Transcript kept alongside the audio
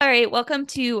right, welcome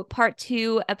to part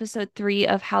two, episode three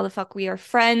of How the Fuck We Are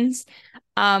Friends.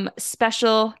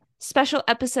 Special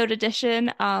episode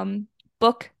edition,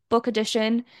 book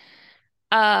edition.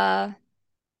 Uh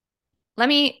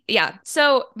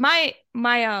So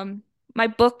my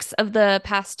books of the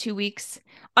past 2 weeks,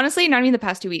 honestly, not even the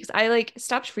past 2 weeks. I like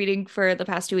stopped reading for the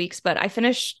past 2 weeks, but I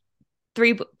finished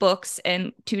three books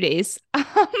in 2 days.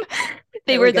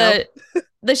 They There were we go.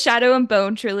 the Shadow and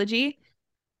Bone trilogy.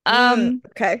 Um,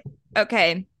 Okay.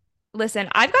 Okay. Listen,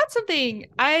 I've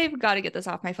got to get this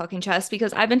off my fucking chest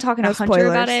because I've been talking to No Hunter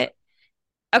about spoilers. it.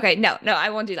 Okay, no, I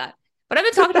won't do that. But I've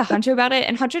been talking to Hunter about it,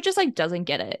 and Hunter just like doesn't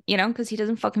get it, because he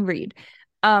doesn't fucking read.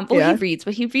 Well, he Yeah. reads,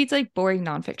 but he reads like boring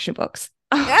nonfiction books.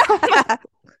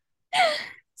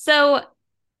 So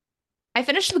I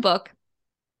finished the book,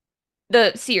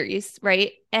 the series,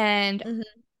 right? And Mhm.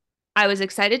 I was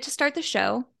excited to start the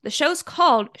show. The show's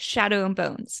called Shadow and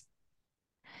Bones.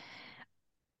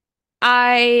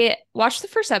 I watched the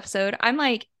first episode. I'm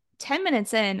like 10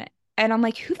 minutes in, and I'm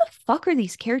like, who the fuck are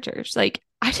these characters? Like,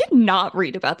 I did not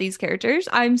read about these characters.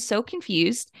 I'm so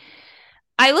confused.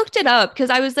 I looked it up because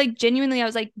I was like,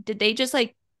 did they just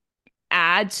like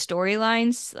add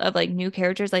storylines of like new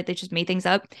characters? Like they just made things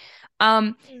up.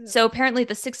 Mm. So apparently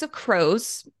the Six of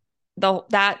Crows,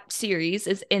 that series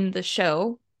is in the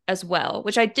show as well,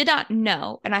 which I did not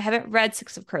know, and I haven't read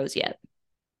Six of Crows yet.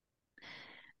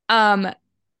 Um,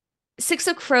 Six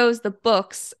of Crows, the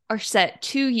books are set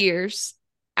 2 years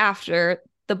after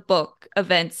the book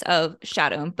events of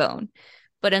Shadow and Bone.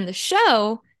 But in the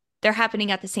show, they're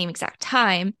happening at the same exact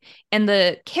time, and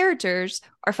the characters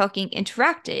are fucking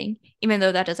interacting, even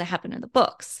though that doesn't happen in the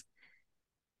books.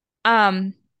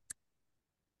 Um,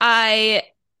 I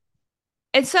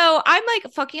and so I'm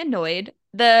like fucking annoyed.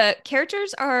 The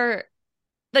characters are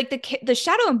like the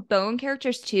Shadow and Bone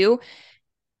characters too.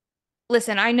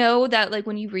 Listen, I know that like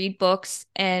when you read books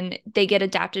and they get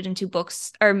adapted into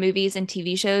books or movies and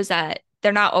TV shows that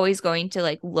they're not always going to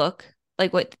like look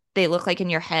like what they look like in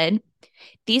your head.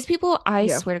 These people, I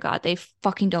Yeah. swear to God, they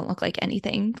fucking don't look like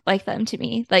anything like them to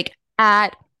me. Like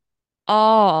at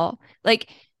all. Like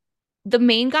the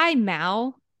main guy,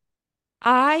 Mal,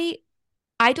 I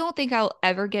I don't think I'll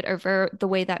ever get over the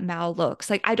way that Mal looks.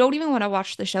 Like, I don't even want to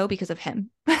watch the show because of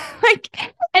him.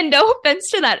 Like, and no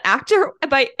offense to that actor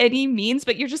by any means,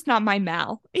 but you're just not my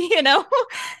Mal, you know?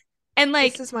 And This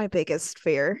like, is my biggest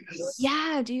fear.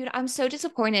 yeah, dude, I'm so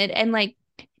disappointed. And like,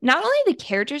 not only the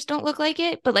characters don't look like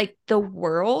it, but like the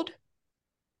world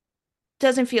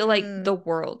doesn't feel like Mm, the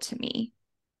world to me.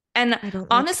 And I don't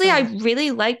like honestly, I that.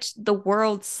 really liked the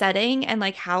world setting and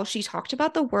like how she talked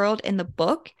about the world in the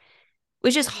book,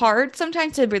 which is Mhm. hard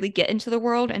sometimes to really get into the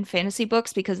world in fantasy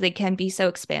books because they can be so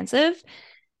expansive.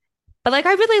 But like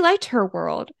I really liked her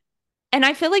world. And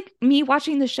I feel like me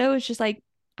watching the show is just like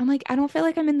I'm like I don't feel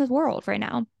like I'm in the world right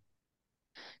now.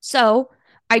 So,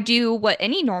 I do what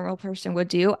any normal person would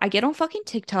do. I get on fucking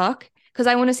TikTok because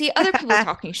I want to see other people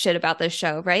talking shit about this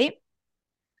show, right?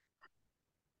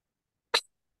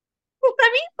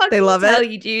 Let me They fucking love tell it.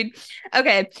 you, dude.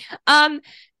 Okay. Um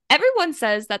everyone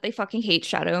says that they fucking hate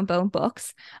Shadow and Bone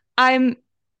books. I'm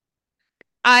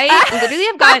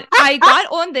I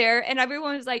got on there and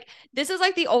everyone was like, this is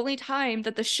like the only time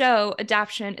that the show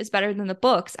adaptation is better than the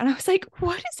books. And I was like,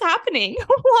 what is happening?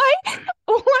 Why?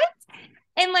 What?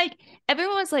 And like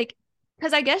everyone was like,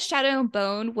 because I guess Shadow and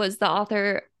Bone was the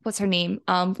author, what's her name?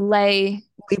 Lay,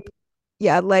 Leap-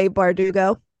 Yeah, Leigh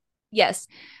Bardugo. yes.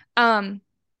 Um,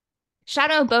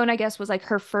 Shadow and Bone, I guess, was like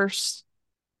her first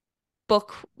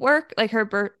book work, like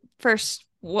her first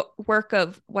work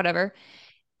of whatever.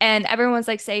 And everyone's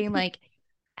like saying like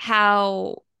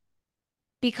how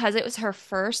because it was her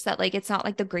first that like it's not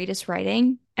like the greatest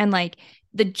writing and like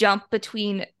the jump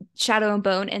between Shadow and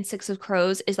Bone and Six of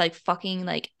Crows is like fucking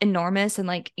like enormous and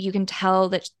like you can tell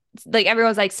that like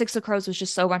everyone's like Six of Crows was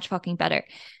just so much fucking better.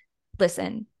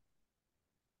 Listen,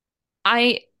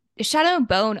 I Shadow and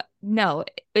Bone, no.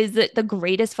 Is it the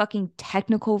greatest fucking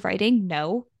technical writing?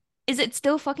 No. Is it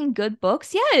still fucking good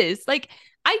books? Yes. Like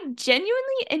I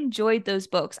genuinely enjoyed those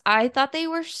books. I thought they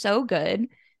were so good.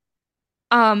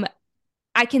 Um,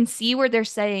 I can see where they're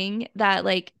saying that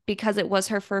like because it was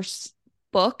her first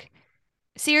book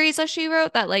series that she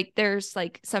wrote that like there's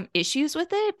like some issues with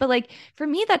it, but like for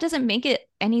me that doesn't make it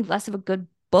any less of a good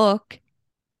book.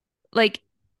 Like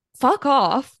fuck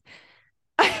off.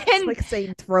 It's And like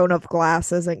saying Throne of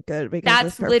Glass isn't good because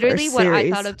that's it's her literally first what I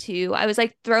thought series. of too. I was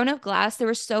like Throne of Glass, there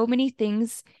were so many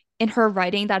things in her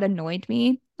writing that annoyed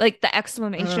me. Like the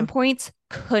exclamation Uh, points,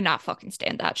 could not fucking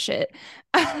stand that shit.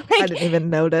 I Like didn't even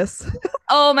notice.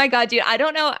 oh my God, dude. I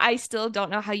don't know. I still don't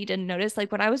know how you didn't notice.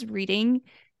 Like when I was reading,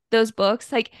 those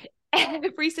books, like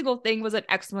every single thing was an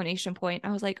exclamation point.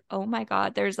 I was like, oh my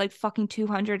God, there's like fucking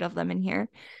 200 of them in here.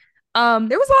 Um,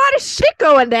 There was a lot of shit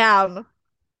going down.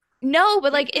 no,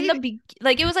 but We like in the paid. be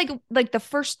like it was like the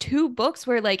first two books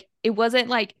where like it wasn't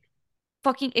like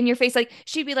fucking in your face. Like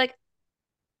she'd be like,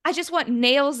 I just want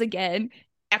nails again!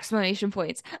 Exclamation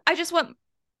points. I just want,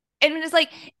 and it's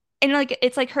like, and like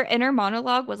it's like her inner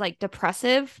monologue was like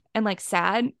depressive and like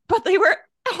sad, but they were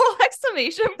all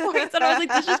exclamation points, and I was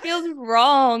like, this just feels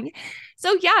wrong.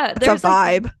 So yeah, That's a there's like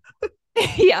vibe.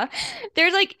 yeah,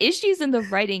 there's like issues in the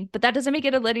writing, but that doesn't make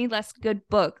it a any less good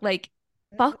book. Like,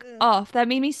 fuck Mm-mm. off. That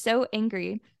made me so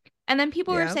angry. And then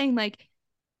people were Yeah. saying like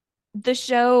the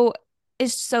show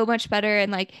is so much better,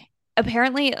 and like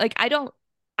apparently like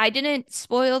I didn't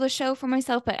spoil the show for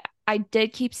myself, but I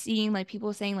did keep seeing like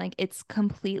people saying like it's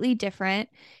completely different.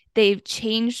 They've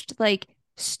changed like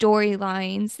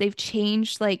storylines. They've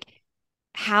changed like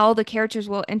how the characters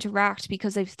will interact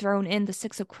because they've thrown in the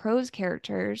Six of Crows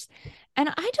characters. And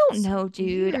I don't So know,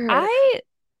 dude. weird.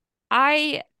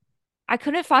 I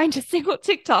couldn't find a single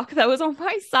TikTok that was on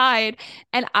my side,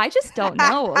 and I just don't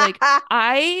know. Like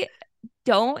I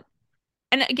don't,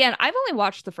 and again, I've only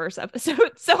watched the first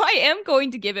episode, so I am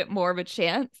going to give it more of a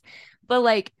chance. But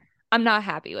like I'm not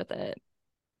happy with it.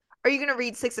 Are you gonna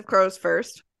read Six of Crows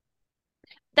first?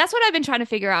 That's what I've been trying to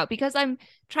figure out because I'm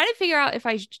trying to figure out if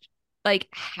like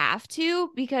have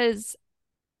to, because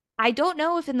I don't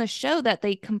know if in the show that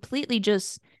they completely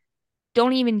just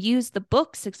don't even use the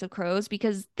book Six of Crows,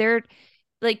 because they're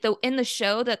like the in the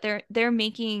show that they're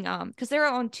making because they're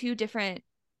on two different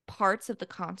parts of the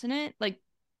continent. Like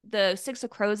the Six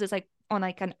of Crows is like on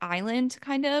like an island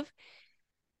kind of.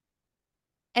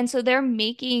 And so they're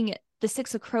making the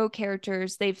Six of Crow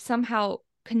characters, they've somehow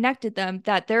connected them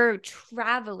that they're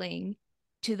traveling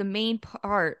to the main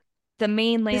part, the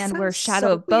This mainland where sounds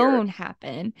Shadow so of Bone weird.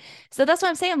 happened. So that's what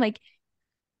I'm saying. I'm like,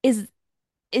 is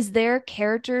is their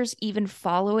characters even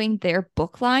following their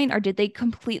book line, or did they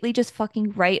completely just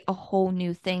fucking write a whole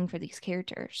new thing for these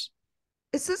characters?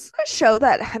 Is this a show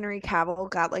that Henry Cavill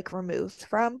got like removed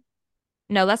from?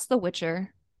 No, that's The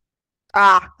Witcher.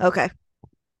 Ah, okay.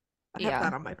 I have Yeah,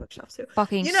 that on my bookshelf too.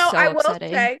 fucking You know, so I will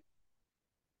upsetting. say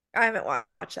I haven't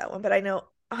watched that one, but I know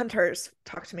Hunter's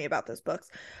talked to me about those books.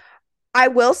 I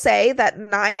will say that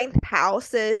Ninth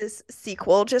House's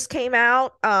sequel just came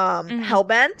out, Hmm.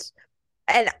 Hellbent,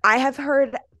 and I have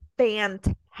heard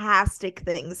fantastic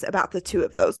things about the two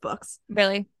of those books.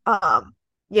 Really? Um,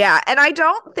 yeah, and I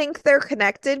don't think they're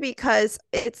connected because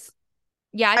it's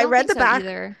Yeah, I I don't read think the so back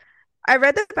either. I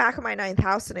read the back of my Ninth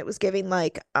House and it was giving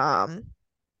like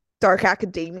dark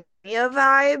academia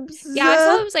vibes. Yeah, I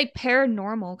saw it was like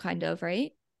paranormal kind of,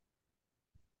 right?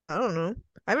 I don't know.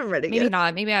 I haven't read it Maybe yet.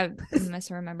 not. Maybe I'm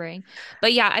misremembering.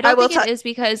 But yeah, I I don't will think it tell is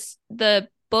because the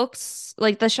books,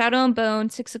 like the Shadow and Bone,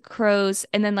 Six of Crows,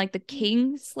 and then like the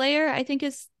King Slayer, I think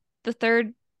is the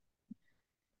third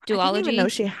I didn't even know duology.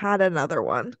 she had another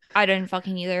one. I didn't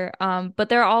fucking either. But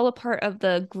they're all a part of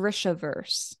the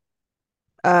Grishaverse,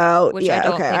 Oh, which I yeah,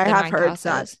 don't okay. think I the have Ninth heard House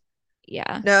that. is.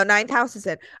 Yeah. No, Ninth House is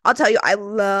in. I'll tell you, I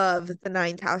love the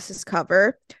Ninth House's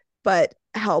cover, but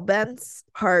Hellbent's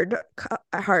hard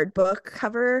book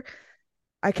cover,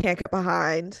 I can't get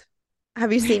behind.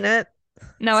 Have you seen it?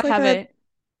 No, I It's like a haven't.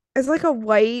 it's like a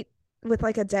white with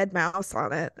like a dead mouse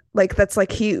on it. Like that's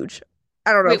like huge.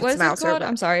 I don't know Wait, if what it's a is it mouse or a called?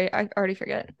 I'm bat. sorry, I already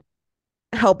forget.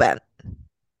 Hellbent.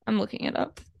 I'm looking it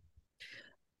up.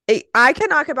 I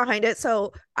cannot get behind it.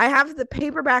 So I have the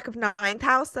paperback of Ninth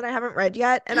House that I haven't read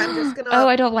yet, and I'm just Oh, gonna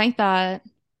I don't like that.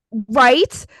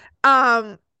 write.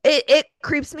 It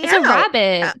creeps me It's a out.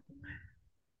 Uh, rabbit.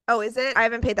 oh, is it? I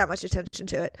haven't paid that much attention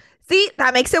to it. See,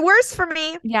 that makes it worse for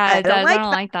me. Yeah, I it don't does. I like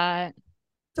don't that. like that.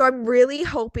 So I'm really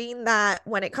hoping that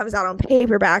when it comes out on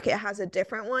paperback, it has a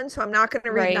different one. So I'm not going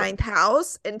to read Right. Ninth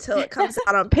House until it comes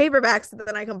out on paperback, so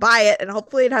then I can buy it, and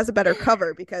hopefully it has a better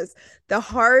cover because the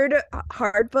hard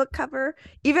book cover,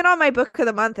 even on my book of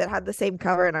the month, it had the same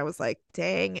cover, and I was like,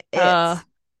 dang Uh, it.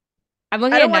 I'm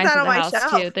looking I at don't want Ninth that of on the my House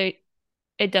too. shelf.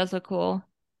 It does look cool.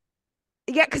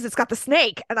 Yeah, because it's got the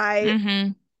snake, and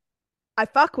Hmm. I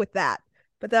fuck with that.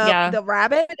 But Yeah. the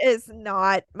rabbit is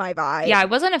not my Yeah, I vibe.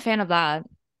 wasn't a fan of that.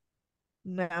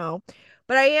 No.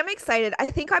 But I am excited. I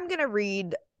think I'm gonna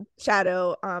read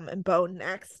Shadow and Bone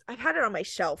next. I've had it on my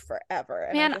shelf forever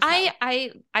and I Man, just have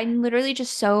I'm literally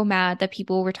just so mad that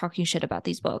people were talking shit about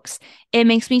these books. It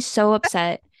makes me so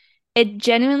upset. It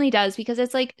genuinely does, because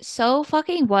it's like so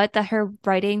fucking what that her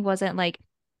writing wasn't like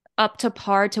up to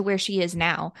par to where she is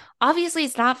now. Obviously,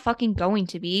 it's not fucking going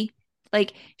to be.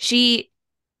 Like she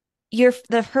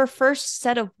her first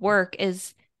set of work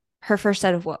is her first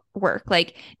set of work.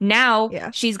 Like now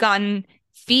Yeah. she's gotten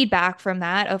feedback from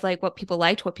that of like what people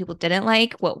liked, what people didn't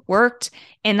like, what worked,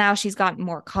 and now she's gotten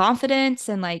more confidence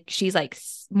and like she's like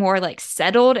more like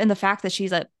settled in the fact that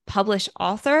she's a published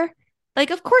author. Like,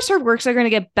 of course her works are going to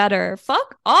get better.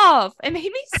 Fuck off. It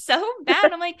made me so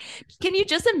mad. I'm like, can you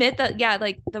just admit that, yeah,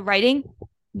 like the writing,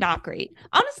 not great.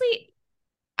 Honestly,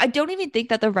 I don't even think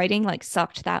that the writing like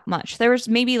sucked that much. There was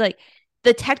maybe like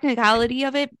the technicality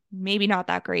of it, maybe not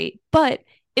that great, but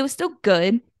it was still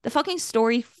good. The fucking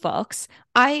story fucks.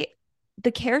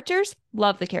 The characters,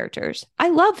 love the characters. I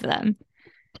love them.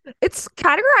 It's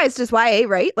categorized as YA,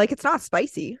 right? Like it's not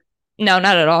spicy. No,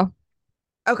 not at all.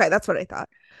 Okay, that's what I thought.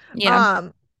 Yeah.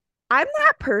 Um, I'm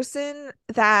that person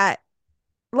that,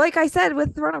 like I said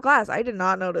with Throne of Glass, I did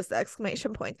not notice the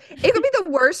exclamation points. It could be the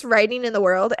worst writing in the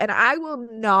world, and I will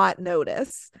not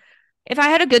notice. If I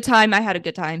had a good time, I had a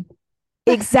good time.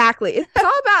 Exactly. It's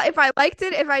all about if I liked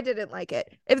it, if I didn't like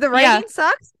it. If the Yeah. writing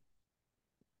sucks,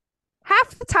 half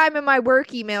the time in my work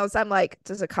emails, I'm like,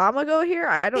 does a comma go here?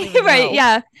 I don't even Right. know.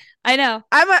 Yeah. I know.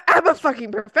 I'm a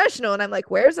fucking professional, and I'm like,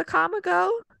 where's a comma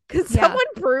go? Could Yeah. someone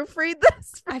proofread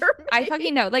this I for I me?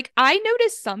 fucking know. Like I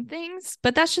noticed some things,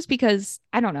 but that's just because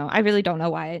I don't know. I really don't know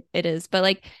why it is. But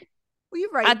like Well, you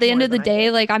at write the end more of the than I do.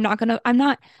 day, like I'm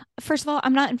not first of all,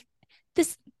 I'm not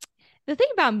this the thing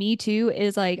about me too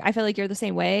is like I feel like you're the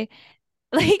same way.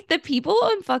 Like the people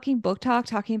on fucking book talk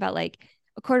talking about like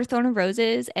A Court of Thorn and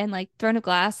Roses and like Throne of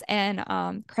Glass and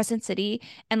Crescent City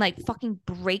and like fucking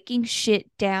breaking shit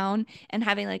down and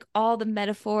having like all the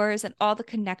metaphors and all the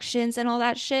connections and all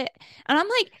that shit. And I'm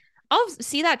like, I'll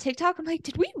see that TikTok. I'm like,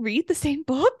 did we read the same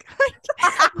book?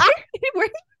 Like, where are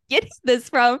you getting this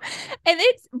from? And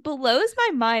it blows my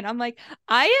mind. I'm like,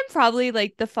 I am probably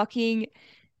like the fucking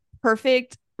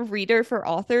perfect reader for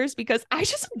authors because I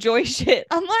just enjoy shit.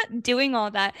 I'm not doing all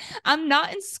that. I'm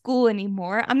not in school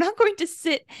anymore. I'm not going to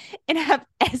sit and have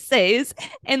essays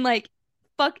and like,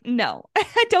 fuck no.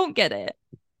 I don't get it.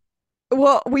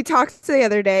 Well, we talked the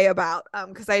other day about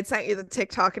because I had sent you the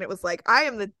TikTok and it was like, I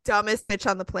am the dumbest bitch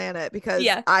on the planet because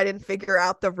Yeah, I didn't figure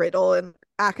out the riddle in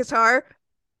Akatar.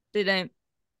 didn't.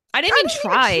 I didn't I even didn't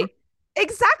even try.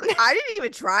 exactly. I didn't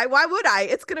even try. Why would I?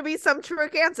 It's gonna be some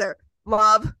trick answer.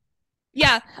 Love.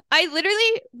 Yeah, I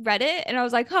literally read it and I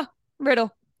was like, huh,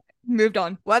 riddle. Moved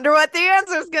on. Wonder what the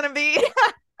answer is gonna be.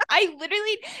 Yeah, I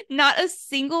literally not a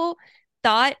single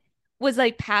thought was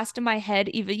like passed in my head,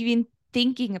 even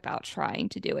thinking about trying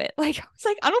to do it. Like I was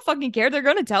like, I don't fucking care. They're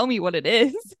gonna tell me what it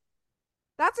is.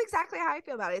 That's exactly how I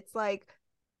feel about it. It's like,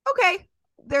 okay,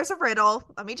 there's a riddle.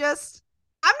 Let me just.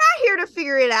 I'm not here to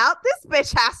figure it out. This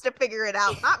bitch has to figure it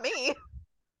out, not me.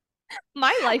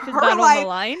 My life is Her not on the life,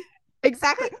 line,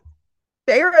 exactly.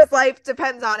 Feyre's life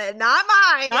depends on it, not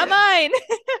not mine. mine.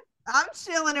 I'm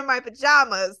chilling in my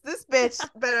pajamas. This bitch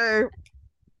better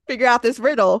figure out this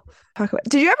riddle.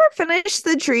 Did you ever finish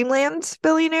the Dreamland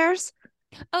Billionaires?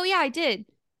 Oh yeah, I did.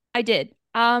 I did.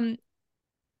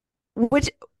 Which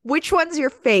which one's your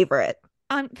favorite?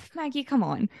 Maggie, come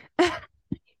on.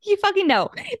 You fucking know.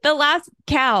 The last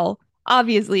cow,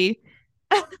 obviously.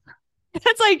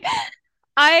 That's like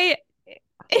I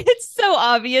it's so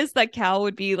obvious that Cal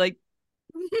would be like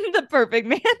the perfect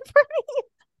man for me.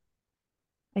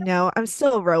 I know. I'm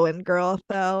still a Rowan girl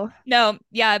though. No,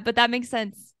 yeah, but that makes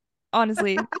sense.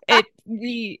 Honestly, it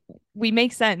we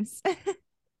make sense.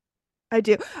 I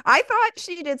do. I thought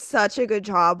she did such a good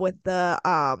job with the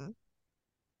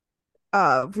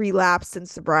relapse and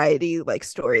sobriety like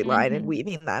storyline and Hmm.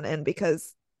 weaving that in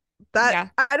because that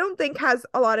Yeah, I don't think has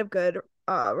a lot of good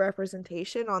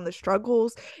representation on the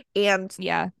struggles and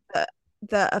yeah, the,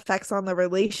 the effects on the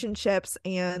relationships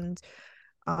and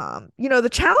the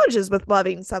challenges with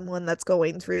loving someone that's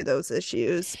going through those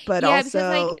issues but yeah. Because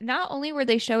like, also not only were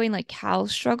they showing like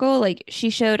Cal's struggle, like she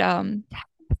showed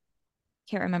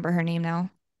can't remember her name now.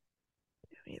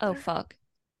 Oh either. fuck,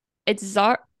 it's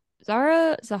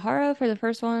Zahara for the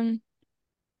first one.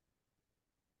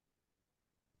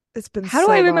 It's been How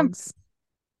do I so remember? long.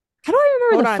 How do I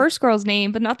remember Hold the on, first girl's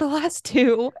name, but not the last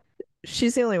two?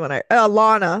 she's the only one I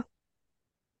Lana.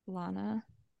 Lana.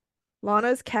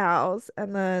 Lana's cows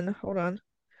and then hold on,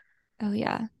 Oh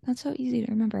yeah, that's so easy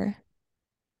to remember.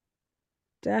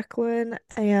 Declan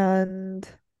and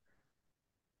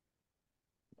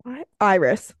what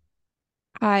Iris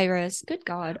Iris. Good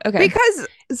God. Okay. because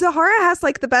Zahara has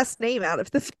like the best name out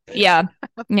of this. Yeah.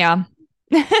 Yeah.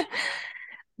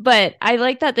 But I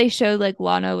like that they showed like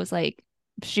Lana was like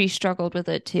she struggled with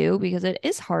it too because it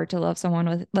is hard to love someone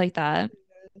with like that.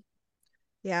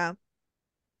 Yeah,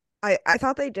 I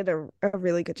thought they did a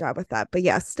really good job with that. But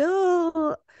yeah,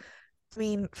 still, I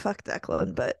mean, fuck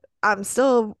Declan, but I'm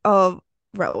still a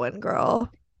Rowan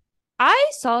girl.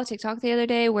 I saw a TikTok the other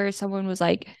day where someone was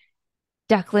like,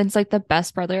 Declan's like the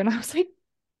best brother. And I was like,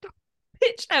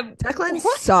 bitch, Declan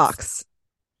what? sucks.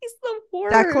 He's the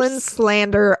Declan worst.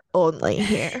 slander only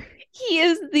here. He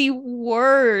is the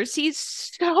worst. He's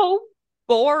so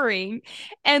boring.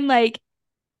 And like,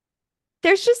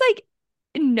 there's just like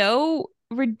no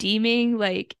redeeming,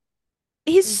 like,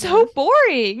 he's Hmm. so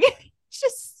boring. He's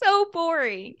just so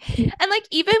boring. And like,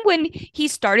 even when he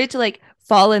started to like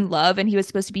fall in love and he was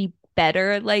supposed to be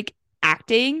better, like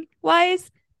acting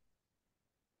wise,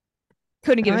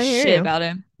 couldn't give a I hear shit you. about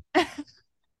him.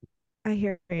 I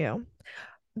hear you.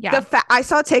 Yeah, I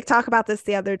saw TikTok about this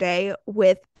the other day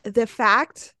with the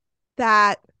fact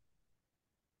that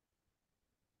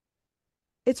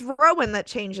it's Rowan that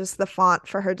changes the font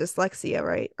for her dyslexia,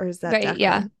 right? Or is that right.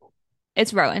 Yeah, Declan?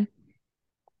 it's Rowan.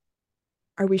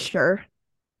 Are we sure?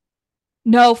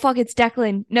 No, fuck, it's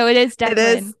Declan. No, it is It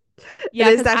is. Declan. It Yeah,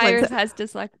 is because Declan. Iris has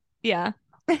dyslexia. Yeah.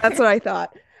 That's what I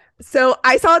thought. So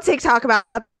I saw a TikTok about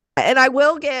that, and I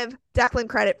will give Declan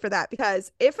credit for that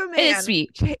because if a It is man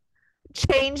sweet.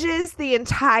 changes the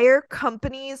entire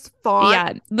company's font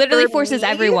Yeah, literally for forces me,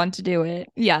 everyone to do it.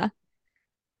 Yeah.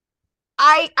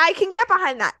 I can get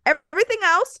behind that. Everything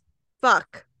else,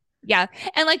 fuck. Yeah.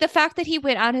 And like the fact that he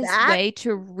went out his That way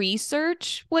to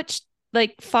research which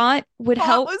like font would font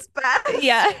help. was best.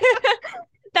 Yeah.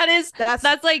 That is That's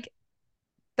that's like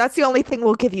that's the only thing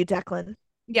we'll give you, Declan.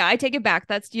 yeah, I take it back.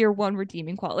 That's your one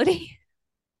redeeming quality.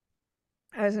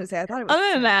 I was gonna say I thought it was Other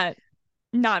than sick. that,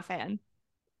 not a fan.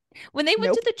 When they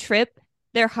went to Nope. the trip,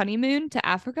 their honeymoon to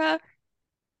Africa,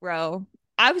 bro,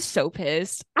 I was so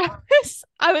pissed.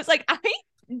 I was like, I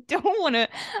don't want to.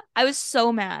 I was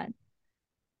so mad.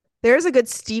 There's a good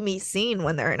steamy scene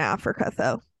when they're in Africa,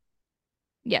 though.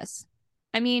 Yes.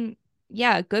 I mean,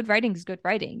 yeah, good writing is good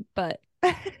writing, but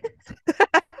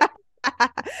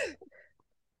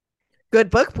Good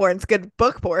book porn's good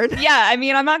book porn. yeah, I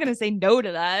mean, I'm not gonna say no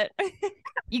to that.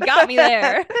 You got me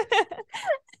there.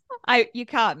 I you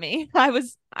caught me. I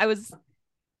was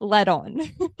led on.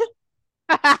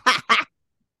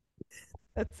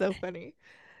 That's so funny.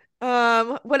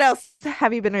 What else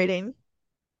have you been reading?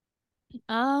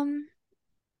 Um,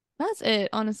 that's it,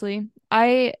 honestly.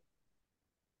 I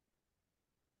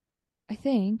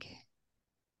think.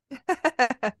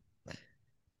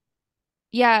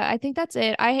 Yeah, I think that's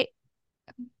it. I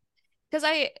because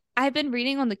I've been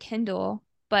reading on the Kindle,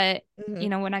 but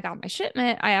Hmm. when I got my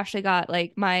shipment, I actually got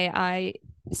like my I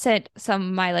sent some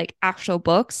of my like actual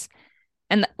books,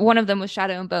 and one of them was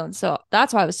Shadow and Bone. So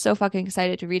that's why I was so fucking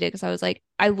excited to read it because I was like,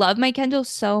 I love my Kindle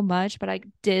so much, but I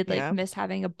did like Yeah. miss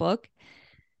having a book.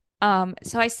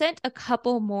 So I sent a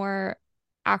couple more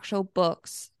actual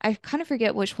books. I kind of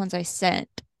forget which ones I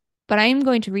sent, but I am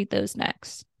going to read those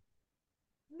next.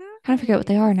 Kind of forget what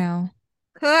they are Nice. now.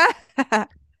 I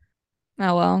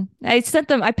Oh well.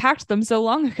 I packed them so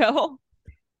long ago.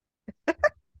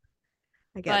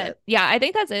 get But it. yeah, I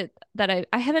think that's it. That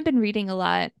I haven't been reading a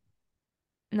lot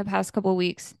in the past couple of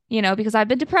weeks, because I've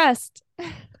been depressed.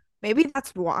 Maybe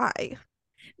that's why.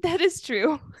 That is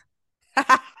true.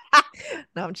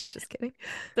 No, I'm just kidding.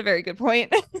 It's a very good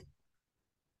point.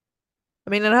 I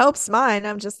mean, it helps mine.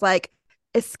 I'm just like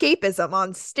escapism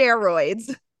on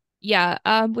steroids. Yeah,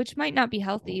 which might not be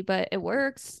healthy, but it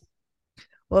works.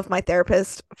 Well, if my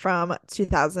therapist from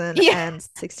Yeah,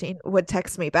 2016 would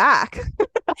text me back,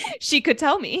 she could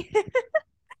tell me.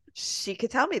 she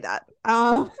could tell me that.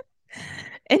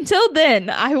 Until then,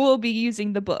 I will be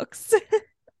using the books.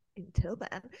 Until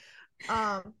then.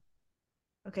 Um,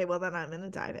 okay, well then I'm gonna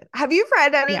dive in. Have you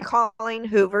read any Yeah. Colleen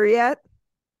Hoover yet?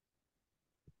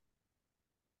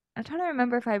 I'm trying to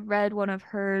remember if I read one of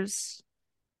hers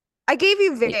I gave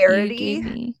you that you gave Verity.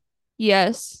 me.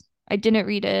 Yes, I didn't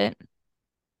read it.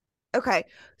 Okay,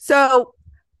 so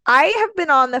I have been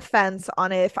on the fence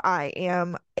on if I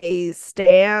am a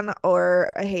stan or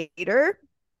a hater.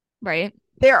 Right.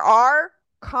 There are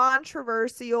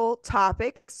controversial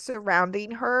topics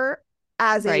surrounding her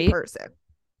as a Right. person.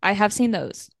 I have seen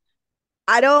those.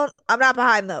 I'm not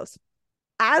behind those.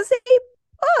 As a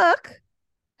book,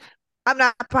 I'm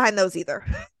not behind those either.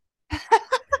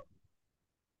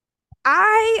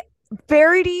 I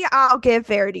I'll give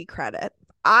Verity credit.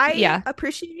 I Yeah.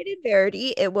 appreciated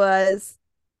Verity. It was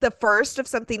the first of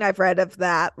something I've read of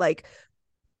that like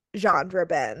genre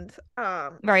bend.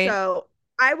 Right. So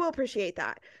I will appreciate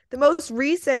that. The most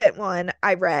recent one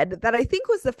I read that I think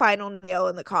was the final nail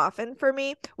in the coffin for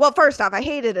me. Well, first off, I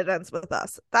hated It Ends With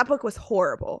Us. That book was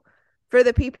horrible. For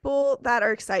the people that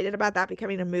are excited about that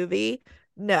becoming a movie,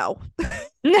 no.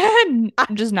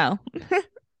 Just no.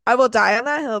 I will die on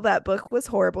that hill. That book was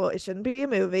horrible. It shouldn't be a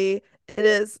movie. It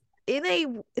is in a,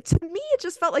 to me, it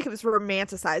just felt like it was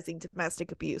romanticizing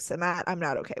domestic abuse, and that I'm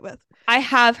not okay with. I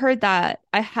have heard that.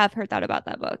 I have heard that about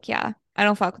that book. Yeah. I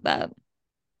don't fuck with that.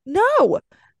 No.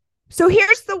 So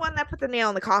here's the one that put the nail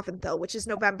in the coffin, though, which is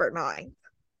November 9th.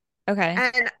 Okay.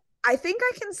 And I think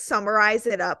I can summarize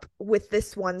it up with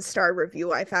this 1-star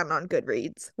review I found on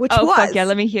Goodreads, Oh, fuck yeah.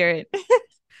 Let me hear it.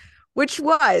 which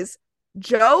was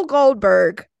Joe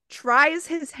Goldberg tries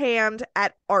his hand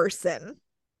at arson.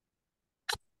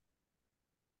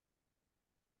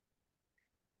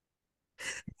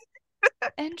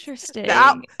 That Interesting.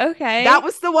 that Okay.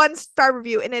 was the 1-star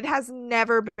review, and it has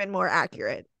never been more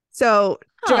accurate. So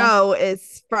Huh. Joe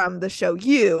is from the show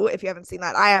You. If you haven't seen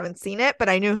that, I haven't seen it, but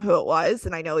I knew who it was,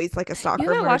 and I know he's like a You stalker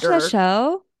haven't watched that murderer.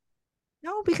 show?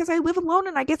 No, because I live alone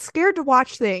and I get scared to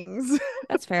watch things.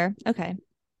 That's fair. Okay.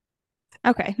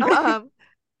 Okay. um,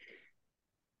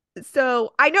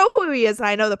 so I know who he is, and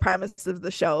I know the premise of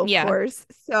the show, of Yeah. course.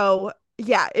 So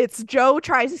yeah, it's Joe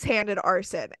tries his hand at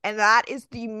arson, and that is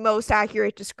the most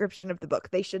accurate description of the book.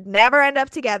 They should never end up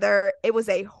together. It was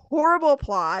a horrible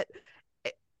plot.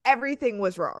 Everything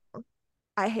was wrong.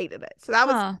 I hated it. So that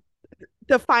was Huh.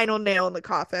 the final nail in the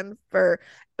coffin for,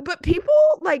 but people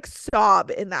like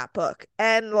sob in that book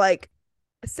and like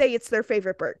say it's their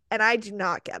favorite book, and I do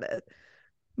not get it.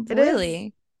 It is,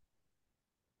 Really?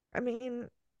 I mean,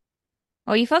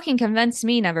 Well, you fucking convinced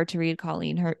me never to read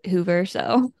Colleen Hoover,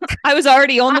 so I was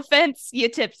already on I, the fence. You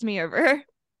tipped me over.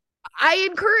 I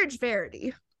encourage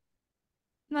Verity.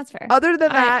 That's fair. Other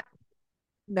than I that,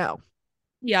 no.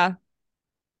 Yeah.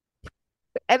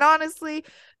 And honestly,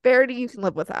 Verity you can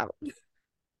live without.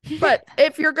 But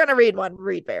if you're gonna read one,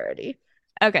 read Verity.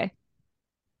 Okay.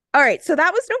 All right, so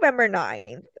that was November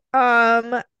 9th.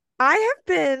 Um, I have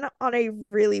been on a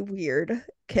really weird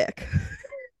kick.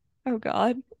 Oh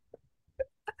God.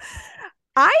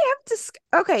 I have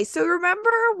to. Okay, so remember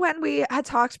when we had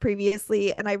talked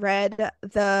previously and I read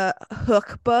the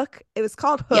Hook book? It was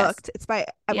called Yes. Hooked. It's by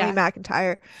Emily Yeah.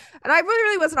 McIntyre. And I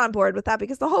really wasn't on board with that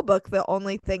because the whole book, the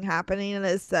only thing happening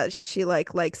is that she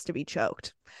like likes to be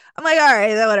choked. I'm like, all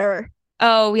right, whatever.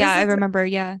 Oh yeah, This I is, remember.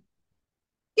 Yeah.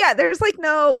 yeah, there's like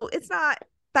no, it's not,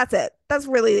 that's it. That's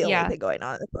really the only Yeah. thing going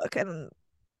on in the book. And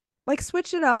like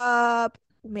switch it up,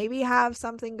 maybe have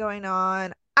something going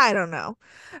on. I don't know.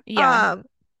 Yeah. Um,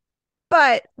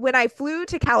 But when I flew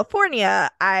to California,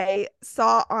 I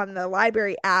saw on the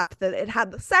library app that it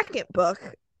had the second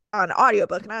book on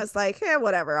audiobook, and I was like, yeah,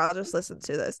 whatever, I'll just listen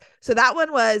to this. So that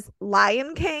one was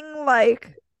Lion King,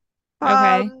 like Okay.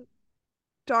 um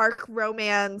dark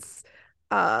romance,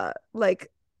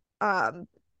 like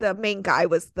the main guy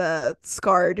was the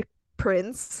scarred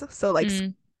prince, so like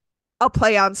Mm. a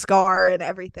play on Scar and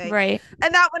everything. Right.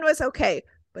 And that one was okay.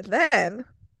 But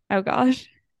Oh gosh.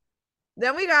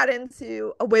 then we got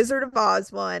into a Wizard of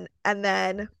Oz one, and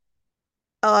then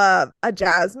a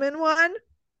Jasmine one,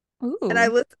 and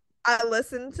Ooh. I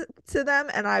listened to them,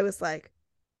 and I was like,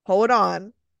 hold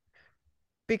on,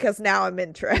 because now I'm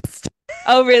interested.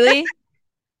 Oh really?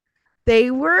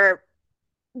 They were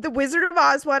the Wizard of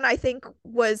Oz one, I think,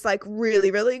 was like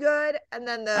really good, and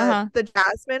then Uh-huh. the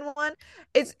Jasmine one,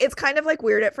 it's kind of like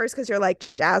weird at first because you're like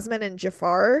Jasmine and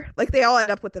Jafar, like they all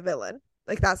end up with the villain,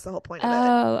 like that's the whole point of it.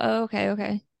 Oh, okay,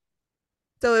 okay.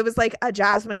 So it was like a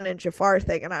Jasmine and Jafar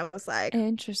thing, and I was like,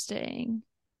 Interesting.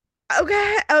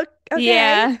 okay, okay,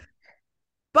 Yeah.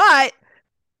 but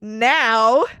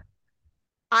now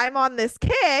I'm on this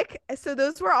kick. So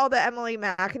those were all the Emily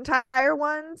McIntyre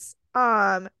ones.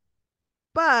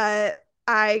 But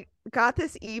I got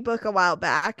this ebook a while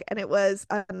back, and it was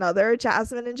another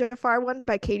Jasmine and Jafar one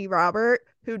by Katie Robert,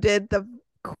 who did the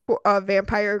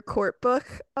vampire court book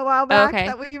a while back Okay.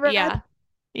 that we read. Yeah.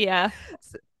 Yeah.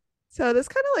 So, so this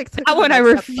kind of like took That it the one I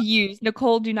next step. refuse.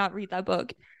 Nicole, do not read that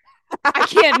book. I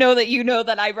can't know that you know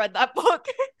that I read that book.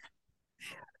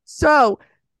 So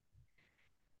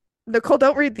Nicole,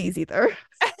 don't read these either.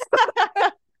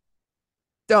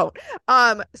 Don't.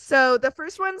 So the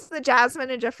first one's the Jasmine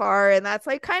and Jafar, and that's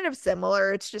like kind of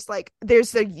similar. It's just like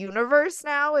there's a universe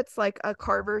now. It's like a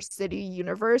Carver City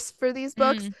universe for these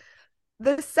books. Mm.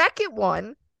 The second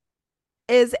one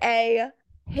is a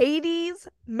Hades,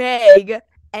 Meg,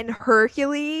 and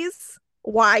Hercules.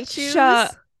 Why choose?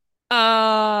 Shut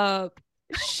up.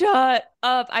 Shut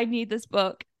up. I need this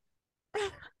book.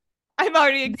 I'm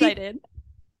already The excited.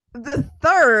 the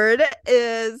third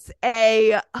is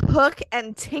a Hook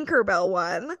and Tinkerbell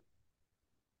one.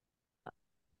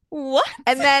 What?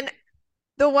 And then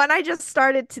the one I just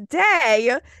started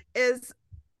today is,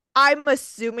 I'm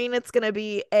assuming it's going to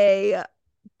be a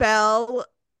Belle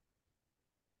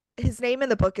his name in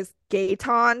the book is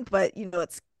Gaeton, but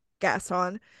it's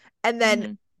Gaston. And then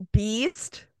Hmm.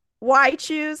 Beast, why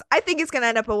choose? I think it's gonna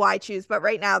end up a why choose, but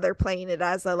right now they're playing it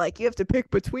as a like you have to pick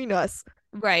between us.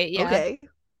 Right, yeah. Okay,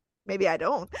 maybe I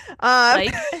don't. Um,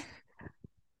 Like,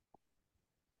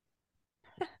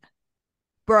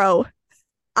 bro,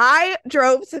 I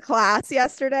drove to class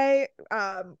yesterday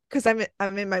because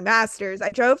I'm in my master's. I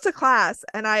drove to class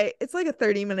and I it's like a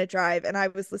 30-minute drive and I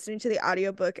was listening to the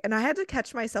audiobook and I had to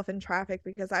catch myself in traffic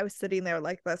because I was sitting there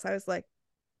like this. I was like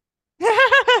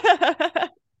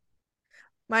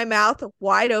my mouth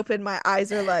wide open, my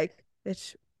eyes are like,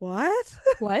 bitch, what?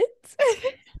 what?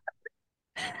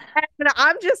 And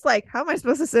I'm just like, how am I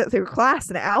supposed to sit through class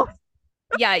now?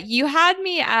 Yeah, you had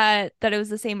me at that it was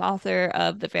the same author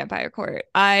of The Vampire Court.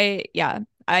 Yeah,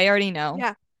 I already know.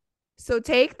 Yeah. So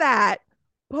take that,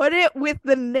 put it with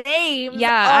the names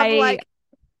Yeah, of like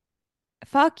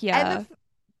fuck and yeah.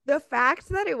 the fact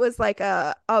that it was like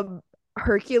a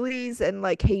Hercules and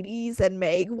like Hades and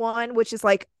Meg one, which is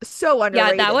like so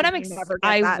Yeah, that underrated one and you never get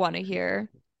I that. want to hear.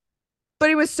 But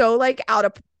it was so like out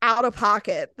of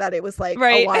pocket that it was like a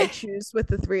Right. why choose with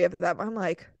the three of them. I'm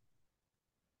like,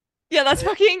 Yeah, that's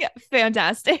fucking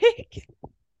fantastic.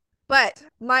 but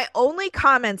my only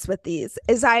comments with these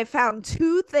is I found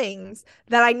two things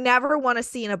that I never want to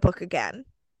see in a book again.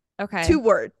 Okay. Two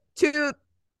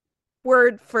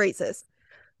word phrases.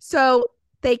 So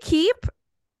they keep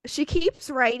she keeps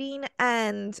writing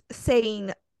and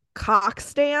saying cock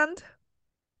stand.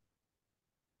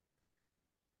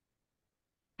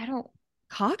 I don't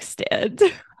cock stand.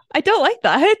 I don't like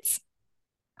that.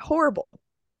 Horrible.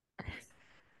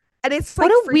 And it's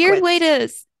What like a weird way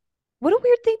frequent. to what a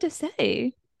weird thing to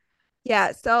say.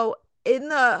 Yeah. So in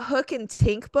the Hook and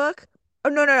Tink book, oh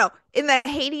no, no, no. In the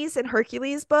Hades and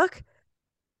Hercules book,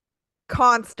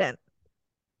 constant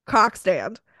cock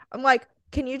stand. I'm like,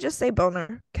 can you just say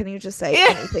boner? Can you just say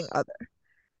Yeah. anything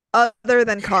other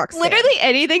than cock Literally stand?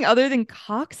 anything other than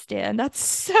cock stand. That's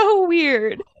so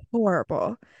weird.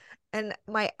 Horrible. And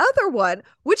my other one,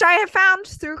 which I have found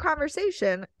through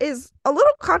conversation, is a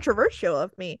little controversial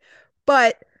of me,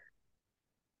 but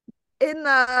in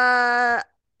the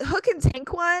Hook and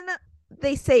Tank one,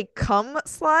 they say "cum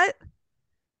slut,"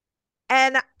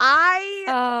 and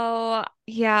Oh,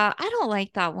 yeah, I don't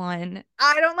like that one.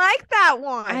 I don't like that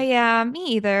one. Yeah, me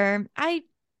either.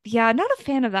 Yeah, not a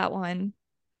fan of that one.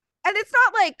 And it's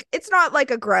not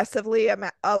like aggressively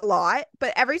a lot,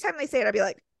 but every time they say it, I'd be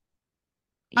like,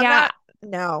 I'm Yeah, not.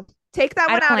 No, take that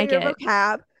I one don't out of like your it.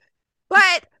 vocab.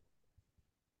 But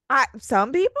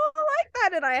some people like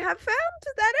that, and I have found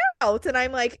that out, and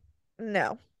I'm like,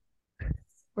 no,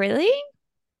 Really?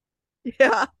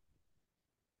 yeah,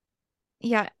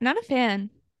 Yeah, not a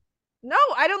fan. no,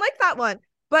 I don't like that one.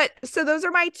 But so those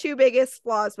are my two biggest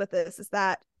flaws with this. Is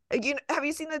that have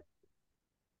you seen the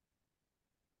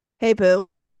Hey Boo?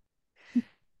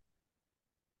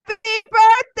 Happy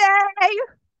birthday!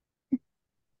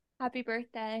 Happy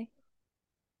birthday.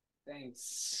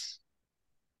 Thanks.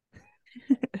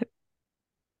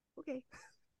 Okay.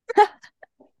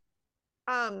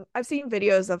 I've seen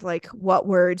videos of like what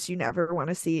words you never want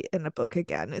to see in a book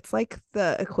again. It's like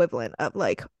the equivalent of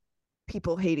like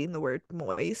people hating the word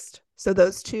moist. So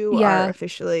those two are Yeah,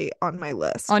 officially on my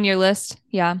list. on your list.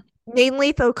 Yeah.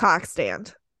 Mainly though cock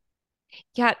stand.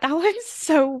 Yeah, that one's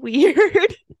so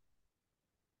weird.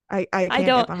 I I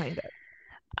can't get don't, behind it.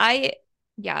 I,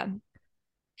 yeah.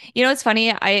 You know, it's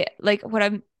funny. I like what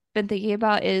I've been thinking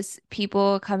about is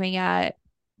people coming at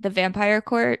the Vampire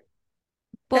Court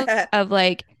book of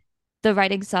like the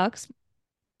writing sucks.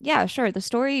 Yeah, sure. The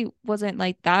story wasn't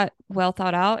like that well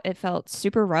thought out. It felt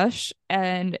super rushed.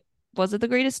 And was it the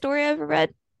greatest story I ever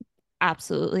read?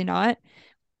 Absolutely not.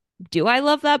 Do I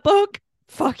love that book?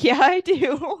 Fuck yeah, I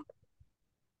do.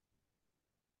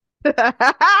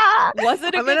 Was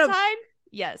it a I'm good gonna time?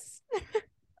 Yes.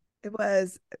 it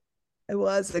was it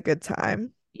was a good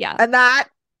time. Yeah. And that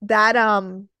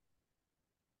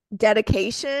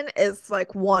dedication is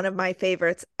like one of my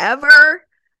favorites ever,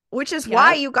 which is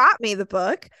why Yep. you got me the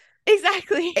book.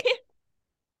 Exactly.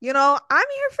 I'm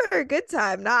here for a good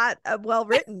time, not a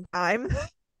well-written time.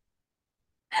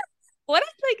 What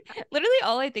I like literally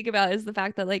all I think about is the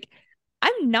fact that like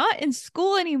I'm not in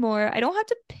school anymore. I don't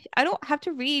have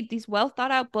to read these well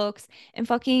thought out books and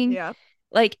fucking Yeah.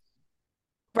 like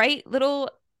write little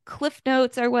cliff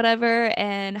notes or whatever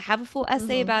and have a full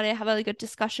essay Hmm. about it, have a like a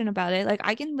discussion about it. Like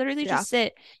I can literally Yeah. just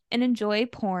sit and enjoy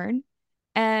porn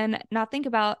and not think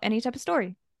about any type of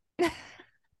story.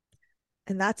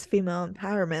 And that's female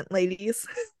empowerment, ladies.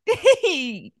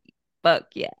 Fuck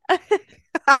yeah.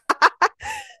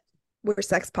 We're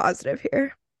sex positive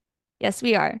here. Yes,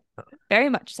 we are. Very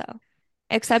much so.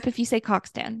 Except if you say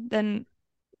cockstand, then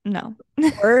no.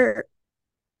 Or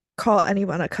call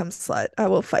anyone a cum slut. I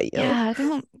will fight you. Yeah,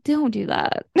 don't do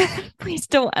that. Please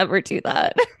don't ever do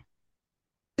that.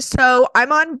 So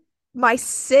I'm on my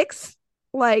sixth,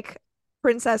 like,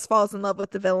 princess falls in love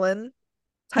with the villain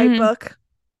type Mhm. book.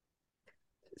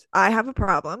 I have a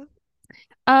problem.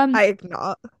 Um, I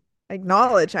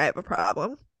acknowledge I have a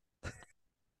problem.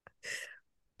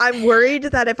 I'm worried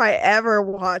that if I ever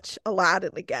watch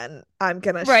Aladdin again, I'm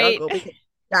gonna right. struggle because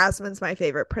Jasmine's my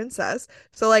favorite princess.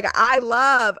 So like I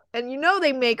love, and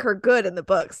they make her good in the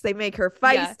books. They make her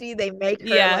Yeah. feisty, they make her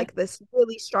Yeah. like this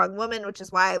really strong woman, which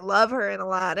is why I love her in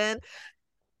Aladdin.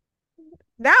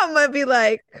 Now I'm gonna be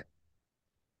like,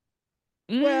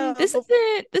 This well,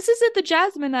 isn't the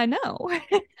Jasmine I know.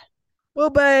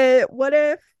 but what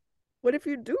if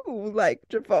you do like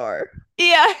Jafar?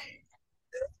 Yeah.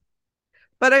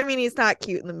 But I mean, he's not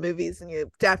cute in the movies, and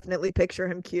you definitely picture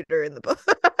him cuter in the book.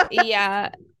 Yeah.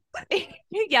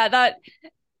 Yeah,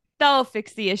 that'll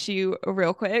fix the issue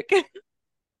real quick.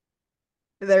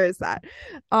 There is that.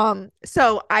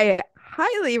 So I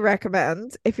highly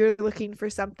recommend if you're looking for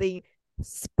something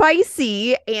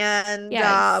spicy and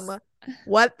Yes.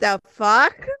 what the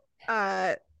fuck?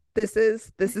 Uh, this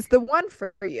is the one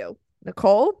for you.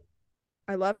 Nicole,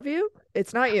 I love you.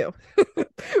 It's not you.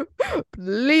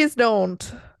 Please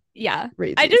don't Yeah.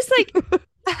 read I these. just like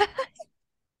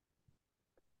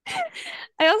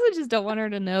I also just don't want her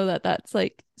to know that that's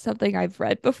like something I've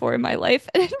read before in my life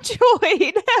and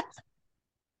enjoyed.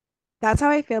 That's how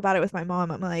I feel about it with my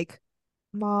mom. I'm like,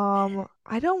 Mom,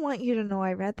 I don't want you to know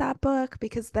I read that book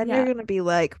because then you're Yeah. gonna be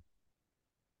like,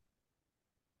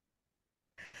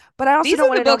 but I also These don't are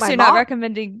want the to know books my you're not mom.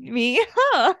 recommending me.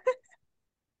 Huh.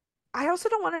 I also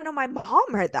don't want to know my mom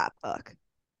read that book.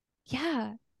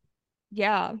 Yeah.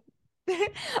 Yeah.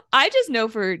 I just know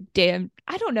for damn,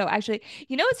 I don't know actually.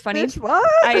 You know what's funny? Bitch, what?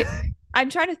 I I'm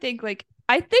trying to think like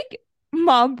I think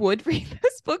mom would read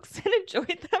those books and enjoy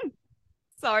them.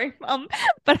 Sorry, mom,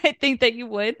 but I think that you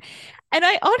would. And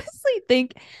I honestly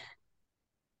think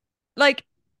like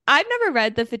I've never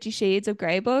read the 50 Shades of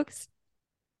Grey books.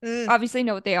 Mm, Obviously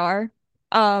know what they are.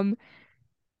 Um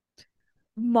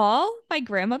Maul, my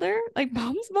grandmother, like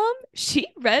mom's mom, she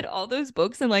read all those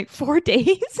books in like 4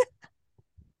 days.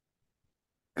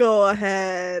 go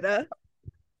ahead.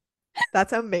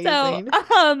 That's So, amazing.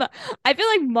 I feel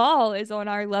like Maul is on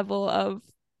our level of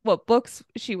what books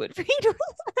she would read.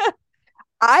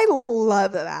 I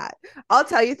love that. I'll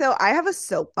tell you though, I have a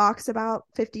soapbox about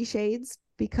 50 Shades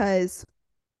because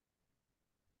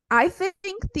I think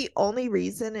the only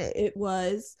reason it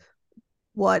was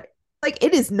what, like,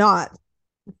 it is not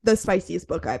the spiciest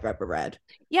book I've ever read.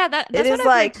 Yeah, It that's what is I've heard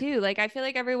like, too. Like I feel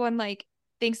like everyone like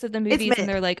thinks of the it's movies and mid.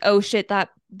 they're like, "Oh shit, that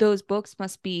those books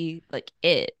must be like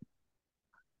it."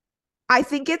 I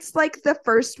think it's like the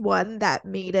first one that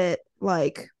made it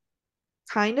like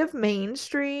kind of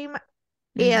mainstream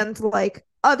Mm. and like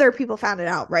other people found it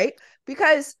out, right?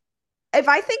 Because if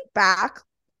I think back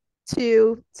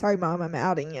to, sorry, mom, I'm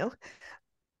outing you.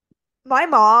 My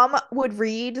mom would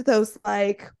read those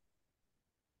like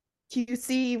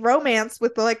cutesy romance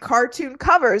with the like cartoon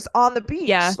covers on the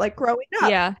Yeah. beach, like growing up.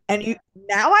 Yeah. And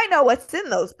now I know what's in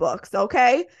those books,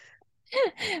 okay?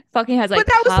 Fucking has But like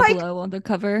that was like, Pablo on the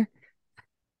cover.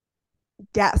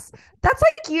 yes, that's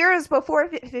like years before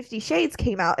 50 Shades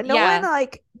came out, and Yeah.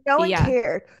 no one Yeah.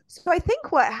 cared. So I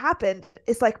think what happened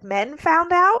is like men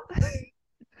found out.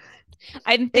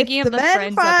 I'm If thinking of the the men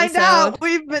Friends find episode. out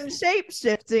we've been shape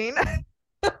shifting,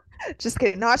 just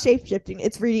kidding, not shape shifting,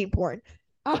 it's reading porn.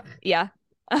 Uh, Yeah.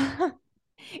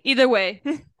 Either way.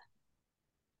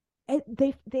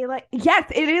 they like, yes,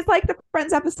 it is like the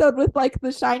Friends episode with like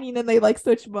The Shining, and they like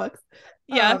switch books.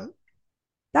 Yeah. Um,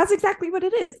 that's exactly what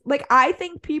it is. Like I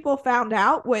think people found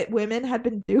out what women had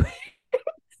been doing,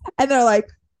 and they're like,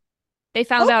 They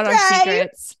found out our okay,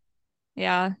 secrets.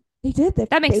 Yeah. they did. They,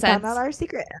 That makes they found out sense. our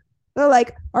secret. They're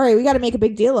like, all right, we got to make a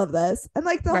big deal of this. And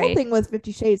like the whole Right. thing with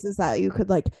 50 Shades is that you could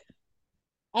like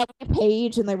add a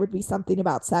page and there would be something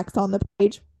about sex on the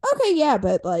page. Okay, yeah,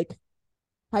 but like,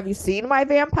 have you seen my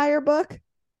vampire book?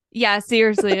 Yeah,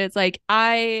 seriously, it's like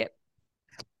I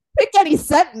Pick any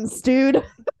sentence, dude.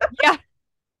 yeah.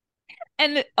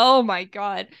 And oh my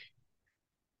God.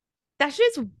 That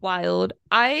shit's wild.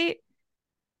 I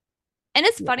and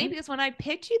it's funny Yeah. because when I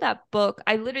picked you that book,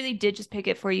 I literally did just pick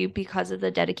it for you because of the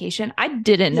dedication. I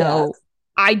didn't Yeah. know.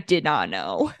 I did not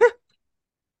know.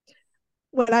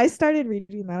 When I started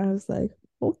reading that, I was like,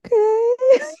 okay,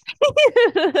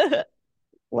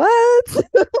 what?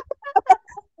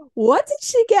 what did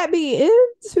she get me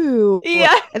into?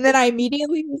 Yeah. And then I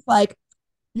immediately was like,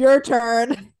 your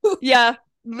turn. Yeah.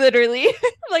 Literally.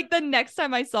 Like the next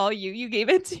time I saw you, you gave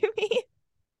it to me.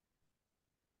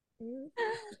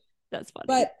 That's funny.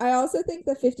 But I also think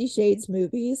the 50 Shades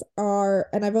movies are,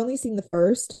 and I've only seen the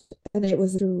first, and it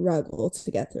was a struggle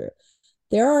to get through.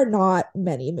 There are not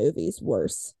many movies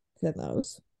worse than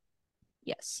those.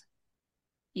 Yes.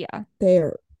 Yeah.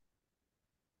 They're,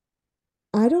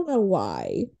 I don't know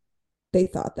why they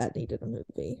thought that needed a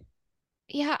movie.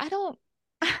 Yeah, I don't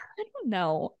I don't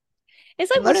know.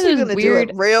 It's like one of Unless you're those gonna do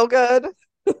it weird, real good,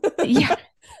 yeah,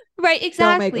 right,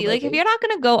 don't make a exactly. Like if movie. you're not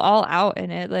gonna go all out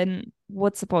in it, then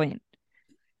what's the point?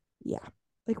 Yeah.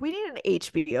 Like we need an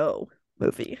HBO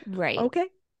movie. Right. Okay.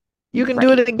 You can do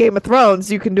Right. it in Game of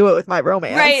Thrones. You can do it with my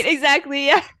Right, romance. exactly.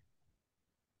 Yeah.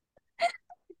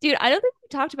 Dude, I don't think we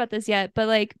talked about this yet, but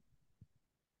like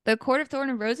the Court of Thorn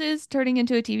and Roses turning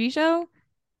into a TV show.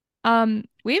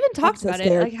 We haven't I'm talked so about it.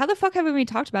 scared. Like, how the fuck haven't we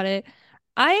talked about it?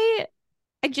 I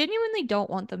I genuinely don't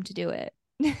want them to do it.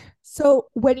 So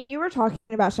when you were talking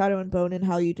about Shadow and Bone and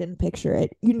how you didn't picture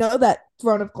it, you know that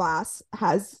Throne of Glass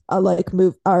has a like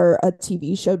move or a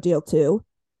TV show deal too.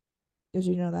 Did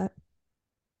you know that?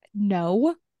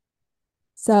 No.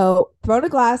 So Throne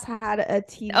of Glass had a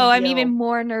TV Oh, I'm even deal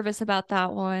more nervous about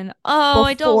that one. Oh,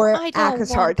 before I don't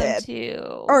Akatar want them did. to.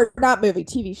 Or not movie,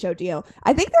 TV show deal.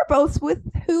 I think they're both with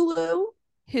Hulu.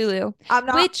 Hulu, I'm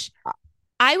not which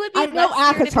I would be I know less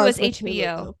scared if it was Akatar's with HBO.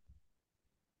 Hulu.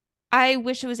 I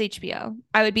wish it was HBO.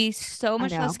 I would be so I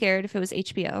much less know. scared if it was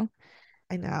HBO.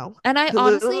 I know. And I Hulu,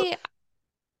 honestly,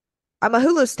 I'm a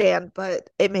Hulu stan, but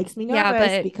it makes me yeah,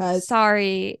 nervous but because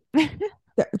sorry.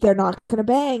 they're not gonna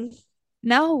bang.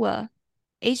 No,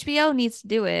 HBO needs to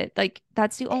do it. Like,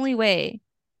 that's the only way.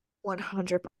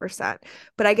 100%.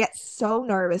 But I get so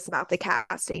nervous about the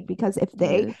casting because if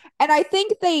they, Rude. and I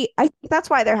think that's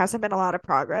why there hasn't been a lot of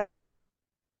progress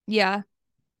Yeah,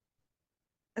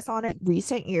 on it in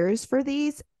recent years for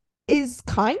these is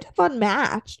kind of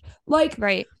unmatched. Like,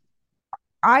 right.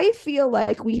 I feel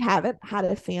like we haven't had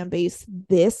a fan base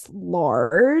this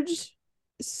large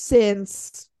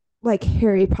since like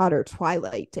Harry Potter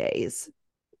Twilight days.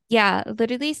 Yeah,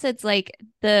 literally since like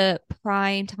the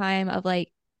prime time of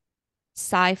like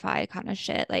sci-fi kind of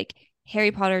shit, like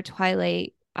Harry Potter,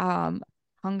 Twilight, Hunger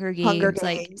Hunger Games,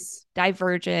 like Games.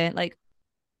 Divergent, like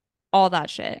all that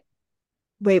shit.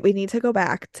 Wait, we need to go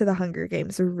back to the Hunger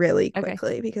Games really Okay.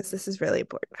 quickly because this is really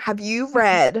important. Okay.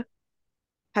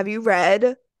 Have you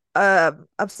read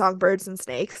of Songbirds and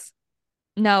Snakes?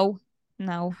 No,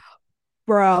 no,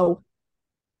 Bro,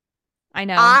 I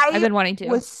know. I've I been wanting to.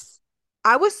 was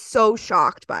I was so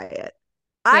shocked by it.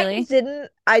 Really?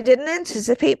 I didn't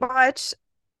anticipate much.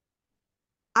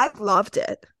 I loved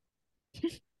it.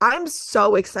 I'm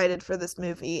so excited for this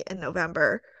movie in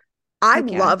November. I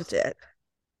Heck yeah. loved it.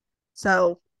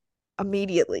 So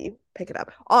immediately pick it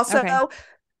up. Also, Okay.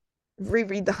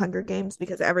 reread The Hunger Games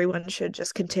because everyone should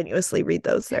just continuously read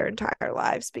those their entire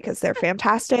lives because they're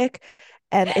fantastic.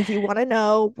 And if you want to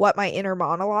know what my inner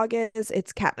monologue is,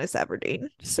 it's Katniss Everdeen.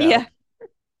 Yeah.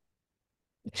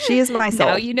 So she is my Now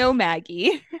soul. you know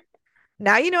Maggie.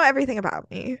 Now you know everything about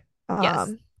me.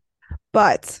 Yes.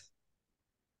 But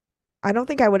I don't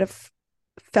think I would have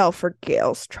fell for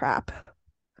Gail's trap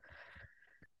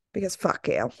because fuck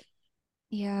Gail.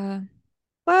 Yeah.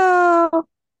 Well,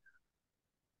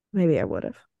 maybe I would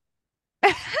have.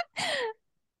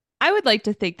 I would like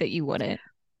to think that you wouldn't.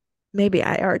 Maybe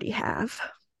I already have.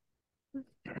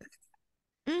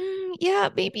 Yeah,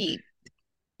 maybe.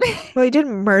 Well, he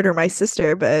didn't murder my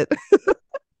sister, but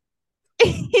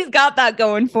He's got that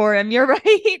going for him. You're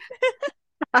right.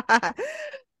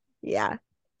 yeah.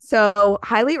 So,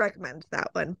 highly recommend that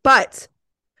one. But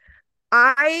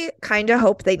I kind of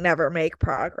hope they never make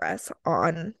progress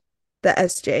on the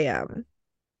SJM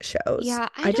shows. Yeah,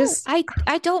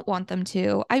 I don't want them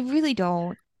to. I really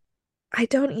don't. I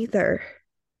don't either.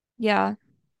 Yeah.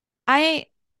 I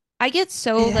I get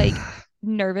so like Yeah.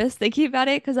 nervous thinking about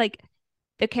it because like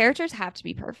the characters have to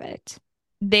be perfect.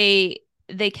 They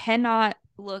cannot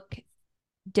look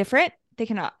different. They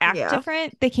cannot act Yeah.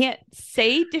 different. They can't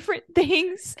say different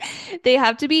things. They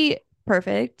have to be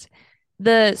perfect.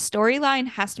 The storyline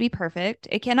has to be perfect.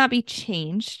 It cannot be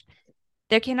changed.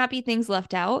 There cannot be things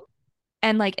left out.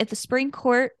 And like if the spring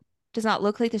court does not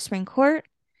look like the spring court,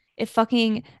 if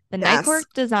fucking the night Yes. court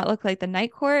does not look like the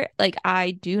night court, like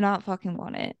I do not fucking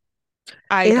want it.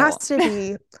 I It has don't. to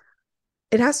be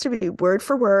it has to be word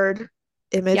for word,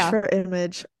 image Yeah. for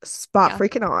image, spot Yeah.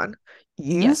 freaking on.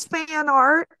 Use Yes. fan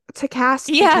art to cast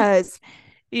Yeah. because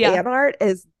Yeah. fan art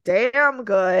is damn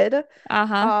good.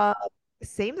 Uh-huh. Uh,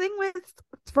 Same thing with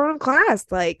Throne of Glass.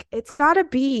 Like it's gotta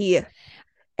be.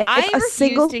 If I a refuse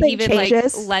single to thing even like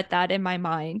changes, let that in my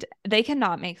mind. They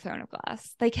cannot make Throne of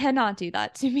Glass. They cannot do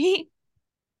that to me.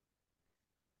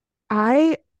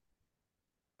 I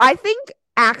I think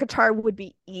Akatar would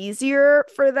be easier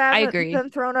for I them agree. than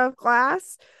Throne of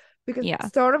Glass because Yeah,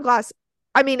 Throne of Glass,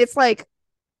 I mean, it's like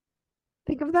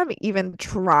think of them even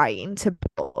trying to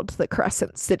build the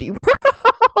Crescent City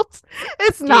world.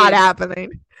 It's not dude,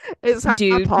 happening. It's not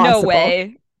dude, no possible.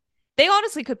 way. They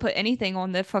honestly could put anything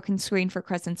on the fucking screen for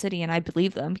Crescent City, and I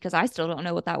believe them because I still don't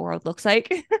know what that world looks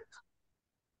like.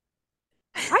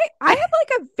 I I, have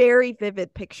like a very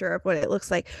vivid picture of what it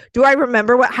looks like. Do I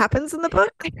remember what happens in the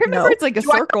book? I remember No. it's like a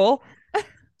circle.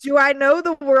 Do I know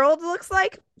the world looks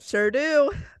like? Sure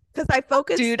do. Because I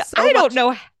Dude, focused so I don't much.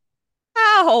 know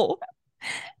how.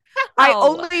 I How?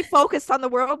 only focused on the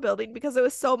world building because it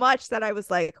was so much that I was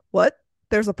like, what?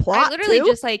 There's a I plot literally too?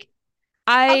 just like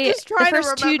I'm I just the trying to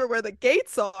first two remember where the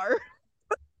gates are.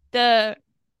 the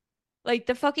like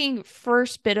the fucking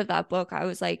first bit of that book, I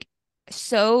was like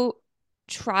so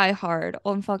try hard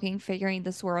on fucking figuring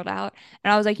this world out.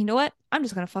 And I was like, you know what? I'm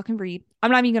just gonna fucking read.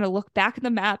 I'm not even gonna look back at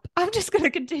the map. I'm just gonna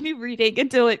continue reading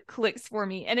until it clicks for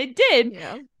me. And it did.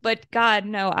 Yeah, But God,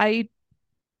 no, I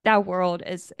that world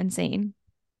is insane.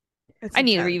 it's I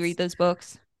need to reread intense. those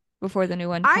books before the new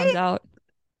one comes I out.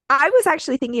 I was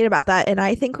actually thinking about that, and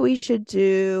I think we should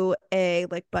do a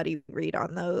like buddy read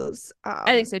on those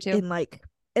I think so too.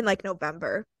 in like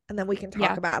November, and then we can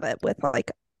talk Yeah. about it with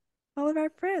like all of our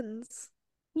friends.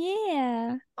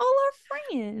 Yeah. All our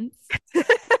friends.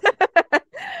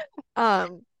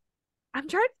 um I'm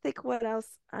trying to think what else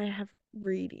I have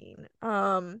reading.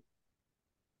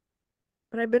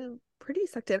 But I've been pretty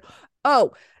sucked in.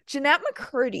 Oh, Jeanette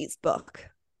McCurdy's book.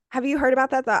 Have you heard about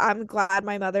that? That I'm glad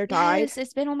my mother died. Yes,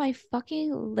 it's been on my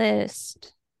fucking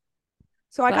list.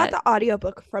 So I got But the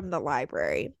audiobook from the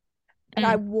library and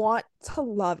I mm, want to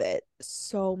love it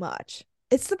so much.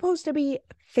 It's supposed to be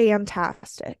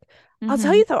fantastic. I'll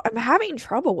tell hmm. you though, I'm having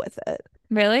trouble with it.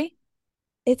 Really?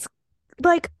 It's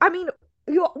like, I mean,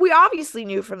 we obviously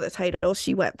knew from the title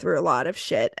she went through a lot of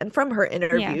shit. And from her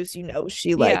Yeah. interviews, you know,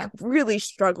 she like Yeah. really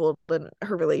struggled in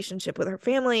her relationship with her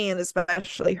family and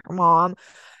especially her mom.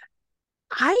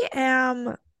 I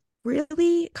am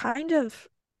really kind of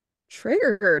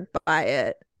triggered by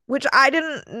it, which I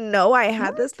didn't know I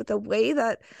had this, What? but the way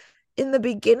that in the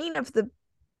beginning of the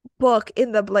book,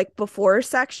 in the like before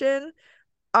section,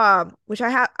 which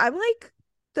I'm like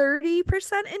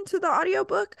 30% into the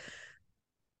audiobook.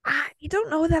 I don't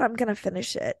know that I'm gonna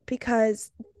finish it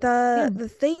because Damn. the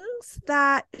things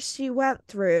that she went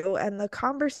through and the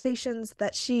conversations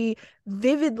that she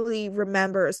vividly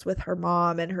remembers with her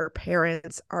mom and her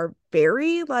parents are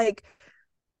very like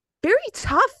very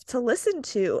tough to listen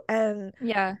to. And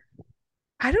Yeah.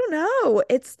 I don't know.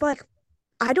 It's like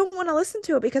I don't want to listen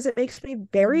to it because it makes me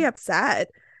very Mm,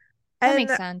 upset. that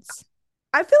makes And sense.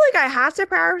 I feel like I have to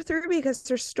power through because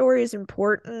her story is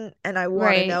important and I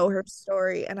want to Right. know her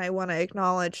story and I want to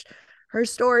acknowledge her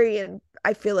story. And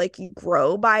I feel like you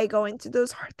grow by going through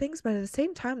those hard things. But at the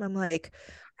same time, I'm like,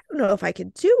 I don't know if I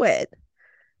could do it.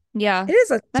 Yeah. It is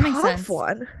a That makes tough sense.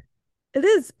 one. It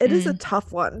is a Mm,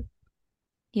 tough one.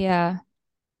 yeah.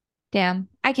 Damn.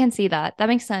 I can see that. That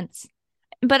makes sense.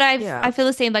 But Yeah. I feel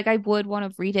the same. Like I would want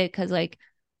to read it because like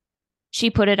she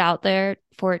put it out there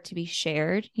for it to be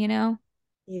shared, you know?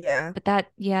 Yeah. But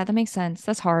that, yeah, that makes sense.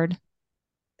 That's hard.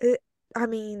 It, I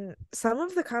mean, some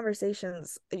of the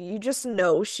conversations, you just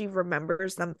know she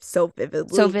remembers them so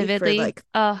So vividly for vividly.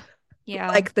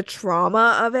 Yeah. like the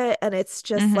trauma of it, and it's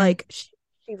just Mm-hmm. like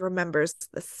she remembers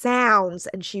the sounds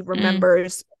and she Mm,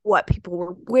 remembers what people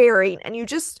were wearing, and you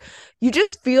just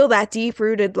feel that deep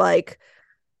rooted like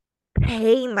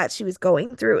pain that she was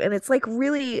going through, and it's like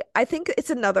really I think it's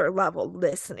another level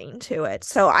listening to it.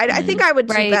 So I think mm. I would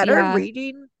do Right. better Yeah.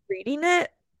 reading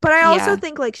it, but I also Yeah.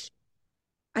 think like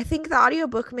I think the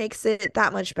audiobook makes it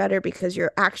that much better because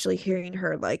you're actually hearing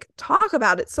her like talk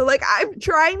about it. So like I'm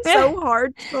trying Yeah. so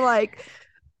hard to like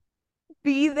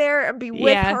be there and be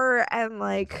with Yeah. her and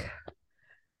like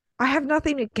I have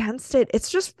nothing against it. It's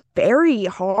just very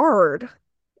hard.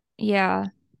 Yeah.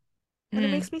 And it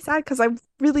Mm. makes me sad because I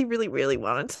really, really, really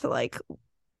wanted to like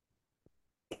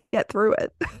get through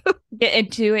it. Get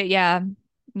into it. Yeah.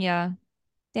 Yeah.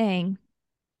 Dang.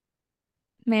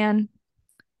 Man.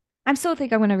 I still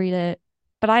think I'm gonna read it.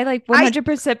 But I like I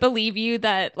 100% believe you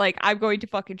that like I'm going to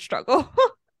fucking struggle.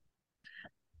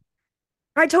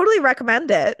 I totally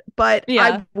recommend it, but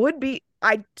Yeah.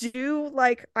 I do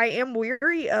like I am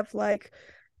weary of like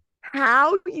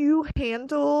how you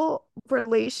handle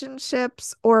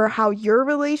relationships or how your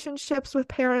relationships with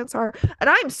parents are. And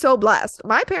I'm so blessed.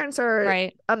 My parents are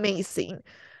Right. amazing.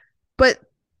 But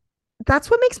that's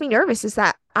what makes me nervous is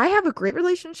that I have a great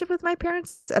relationship with my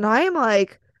parents and I am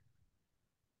like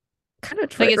kind of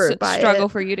Like it's triggered a by struggle it.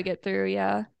 for you to get through.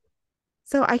 Yeah.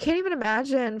 So I can't even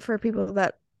imagine for people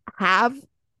that have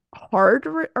hard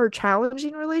or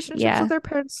challenging relationships with Yeah. their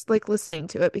parents, like listening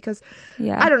to it because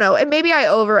Yeah. I don't know. And maybe I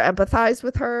over empathize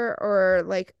with her or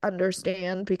like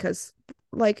understand because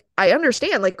like I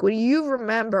understand like when you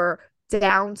remember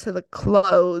down to the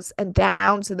clothes and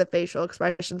down to the facial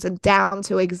expressions and down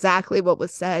to exactly what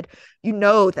was said, you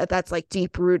know that that's like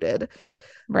deep rooted.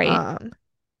 Right. Um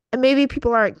and maybe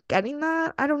people aren't getting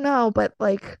that. I don't know, but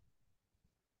like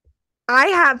I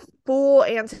have full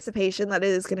anticipation that it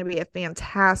is going to be a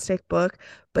fantastic book,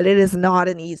 but it is not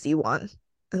an easy one.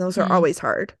 And those are Hmm. always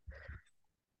hard.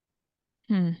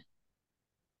 Hmm.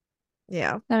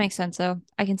 Yeah. That makes sense though.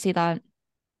 I can see that.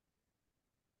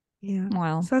 Yeah.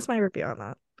 Wow. So that's my review on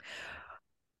that.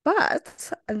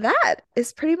 But that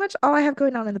is pretty much all I have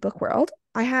going on in the book world.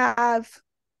 I have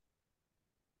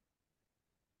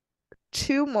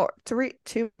two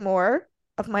more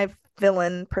of my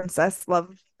villain princess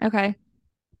love Okay.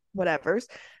 whatevers,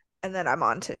 and then I'm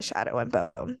on to Shadow and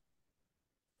Bone.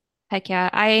 Heck yeah.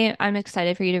 I'm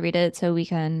excited for you to read it so we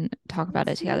can talk Me about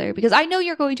it together too. because I know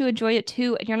you're going to enjoy it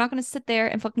too, and you're not going to sit there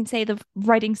and fucking say the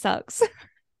writing sucks.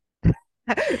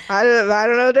 I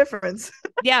don't know the difference.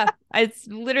 Yeah, it's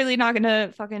literally not going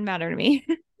to fucking matter to me.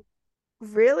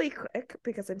 Really quick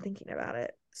because I'm thinking about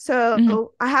it. Mhm.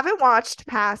 So I haven't watched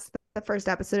past the first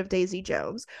episode of Daisy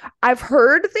Jones. I've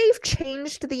heard they've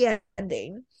changed the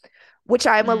ending, which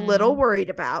I'm a little Mm. worried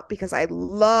about because I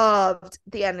loved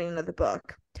the ending of the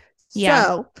book. Yeah.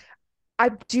 So I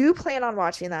do plan on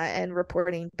watching that and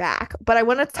reporting back, but I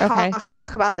want to Okay. talk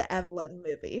about the Evelyn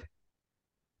movie.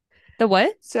 The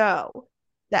what? So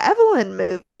the Evelyn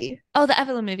movie. Oh, the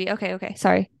Evelyn movie. Okay, okay.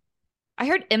 Sorry. I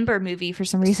heard Ember movie for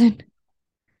some reason.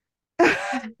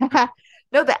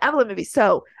 No, the Evelyn movie.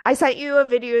 So I sent you a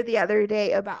video the other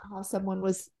day about how someone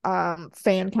was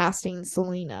fan casting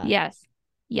Selena. Yes.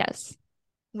 Yes.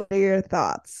 What are your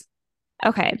thoughts?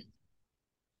 Okay.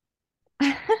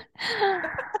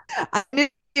 I knew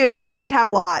you have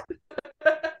a lot.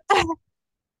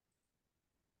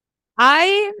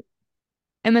 I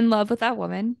am in love with that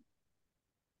woman.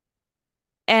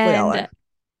 We all And are.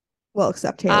 Well,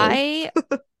 except Haley. I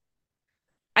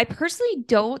I personally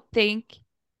don't think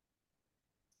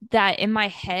that in my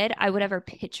head I would ever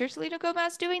picture Selena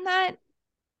Gomez doing that.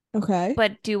 Okay.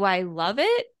 But do I love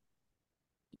it?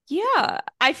 Yeah.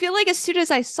 I feel like as soon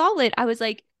as I saw it, I was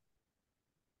like,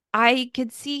 I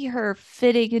could see her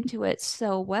fitting into it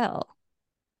so well.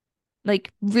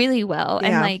 Like really well. And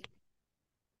Yeah. like,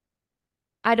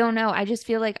 I don't know. I just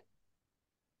feel like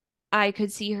I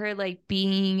could see her like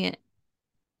being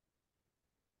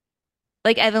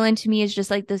like Evelyn to me is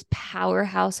just like this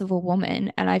powerhouse of a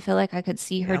woman. And I feel like I could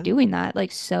see her Yeah. doing that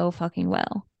like so fucking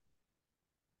well.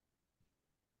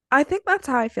 I think that's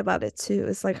how I feel about it too.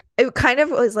 It's like it kind of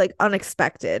was like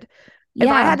unexpected. If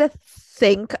I had Yeah. to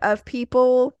think of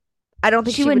people, I don't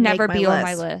think She she would would make never my be on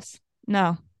my list. list.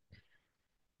 No.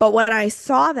 But when I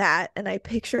saw that and I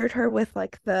pictured her with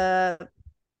like the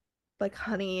like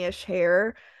honeyish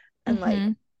hair and like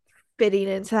Hmm. fitting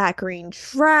into that green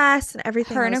dress and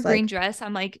everything, Her I in a was green like, dress,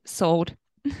 I'm like sold.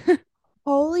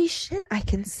 holy shit, I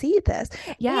can see this.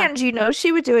 Yeah. And you know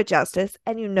she would do it justice,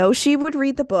 and you know she would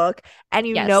read the book, and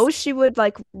you know Yes. she would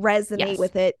like resonate Yes.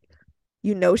 with it.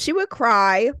 You know she would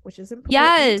cry, which is important.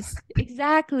 Yes,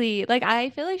 exactly. Like I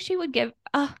feel like she would give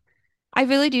I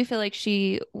really do feel like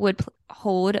she would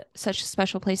hold such a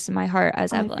special place in my heart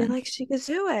as I feel Evelyn. like she could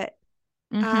do it.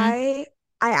 Hmm. I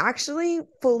I actually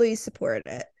fully support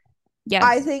it. Yeah,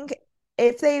 I think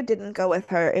if they didn't go with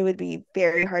her, it would be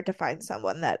very hard to find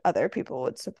someone that other people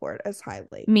would support as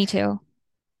highly. me too.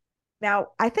 Now,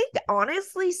 I think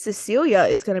honestly, Cecilia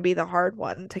is going to be the hard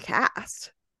one to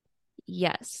cast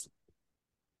Yes.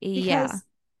 Yeah. because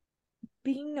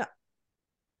being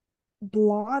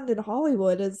blonde in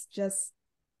Hollywood is just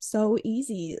so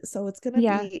easy. So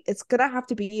Yeah. it's gonna have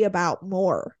to be about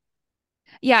more.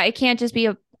 Yeah, it can't just be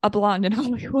a blonde in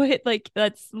Hollywood. Like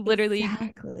that's literally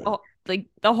Exactly. all, like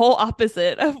the whole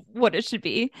opposite of what it should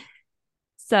be.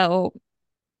 So,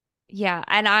 yeah,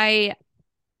 and I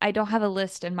don't have a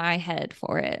list in my head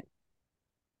for it.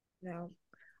 No,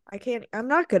 I can't. I'm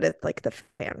not good at like the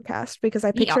fan cast because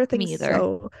Me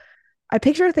either. I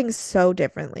picture things so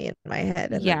differently in my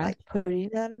head, and then Yeah. like putting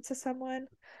them to someone.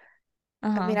 I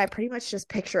Uh-huh. mean, I pretty much just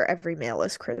picture every male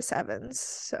as Chris Evans.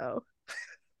 So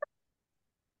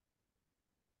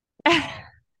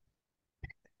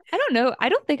I don't know. I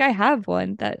don't think I have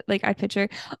one that like I picture.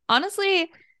 Honestly,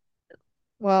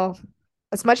 Well,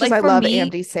 as much as like I for love me,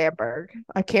 Andy Samberg,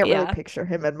 I can't really yeah, picture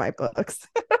him in my books.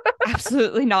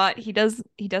 absolutely not. He does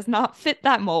not fit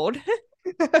that mold.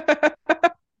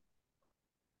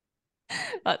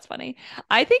 That's funny.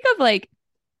 I think of like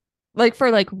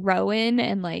for like Rowan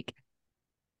and like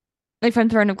from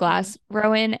Throne of Mhm. Glass,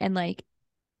 Rowan and like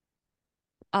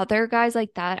other guys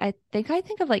like that. I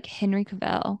think of like Henry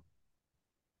Cavill.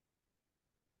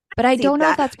 But I See don't know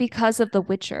if that. that's because of The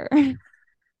Witcher.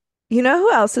 You know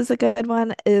who else is a good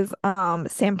one is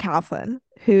Sam Claflin,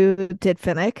 who did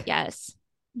Finnick Yes.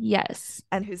 Yes.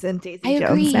 and who's in I Daisy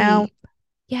Jones now. agree.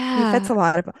 He fits Yeah, a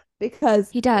lot of because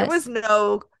he there was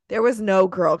does. no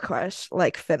girl crush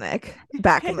like Finnick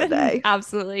back in the day.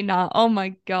 Absolutely not. Oh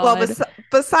my Well, God.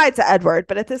 besides Edward,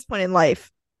 but at this point in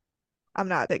life, I'm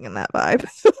not digging that vibe.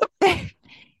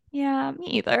 Yeah, me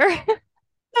either.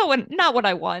 Not what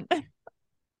I want.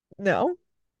 No.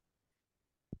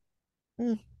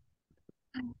 Mm,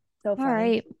 so All funny.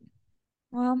 right.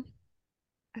 Well,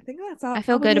 I think that's I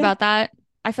feel all good we about that.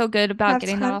 I feel good about have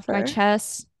getting that time off my for.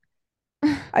 chest.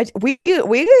 We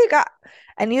got,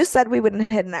 and you said we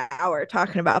wouldn't hit an hour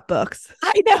talking about books.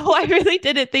 I know, I really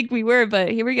didn't think we were, but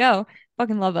here we go.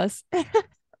 Fucking love us.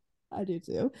 I do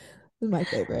too. This is my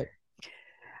favorite.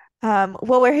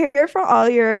 Well, we're here for all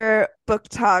your book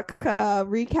talk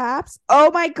recaps.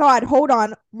 Oh my God, hold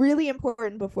on. Really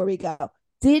important before we go.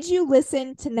 Did you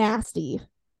listen to Nasty?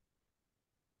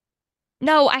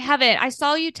 No, I haven't. I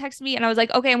saw you text me and I was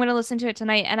like, okay, I'm going to listen to it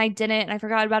tonight. And I didn't. And I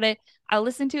forgot about it. I'll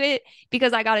listen to it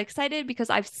because I got excited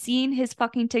because I've seen his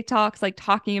fucking TikToks like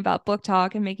talking about book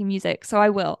talk and making music. So I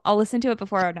will. I'll listen to it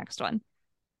before our next one.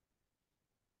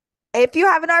 If you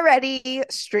haven't already,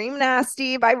 stream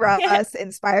Nasty by Russ,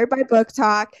 inspired by Book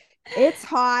Talk. It's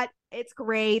hot. It's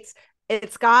great.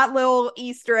 It's got little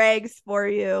Easter eggs for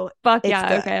you. Fuck It's yeah.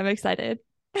 good. Okay. I'm excited.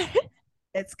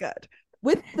 It's good.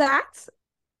 With that,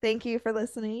 thank you for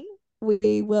listening.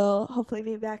 We will hopefully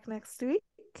be back next week.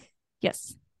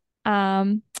 Yes.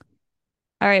 Um,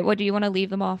 all right. What do you want to leave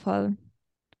them off of?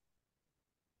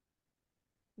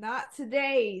 Not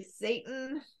today,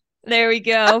 Satan. There we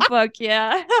go. Fuck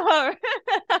yeah.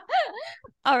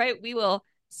 All right. We will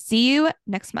see you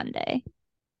next Monday.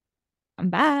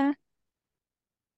 Bye.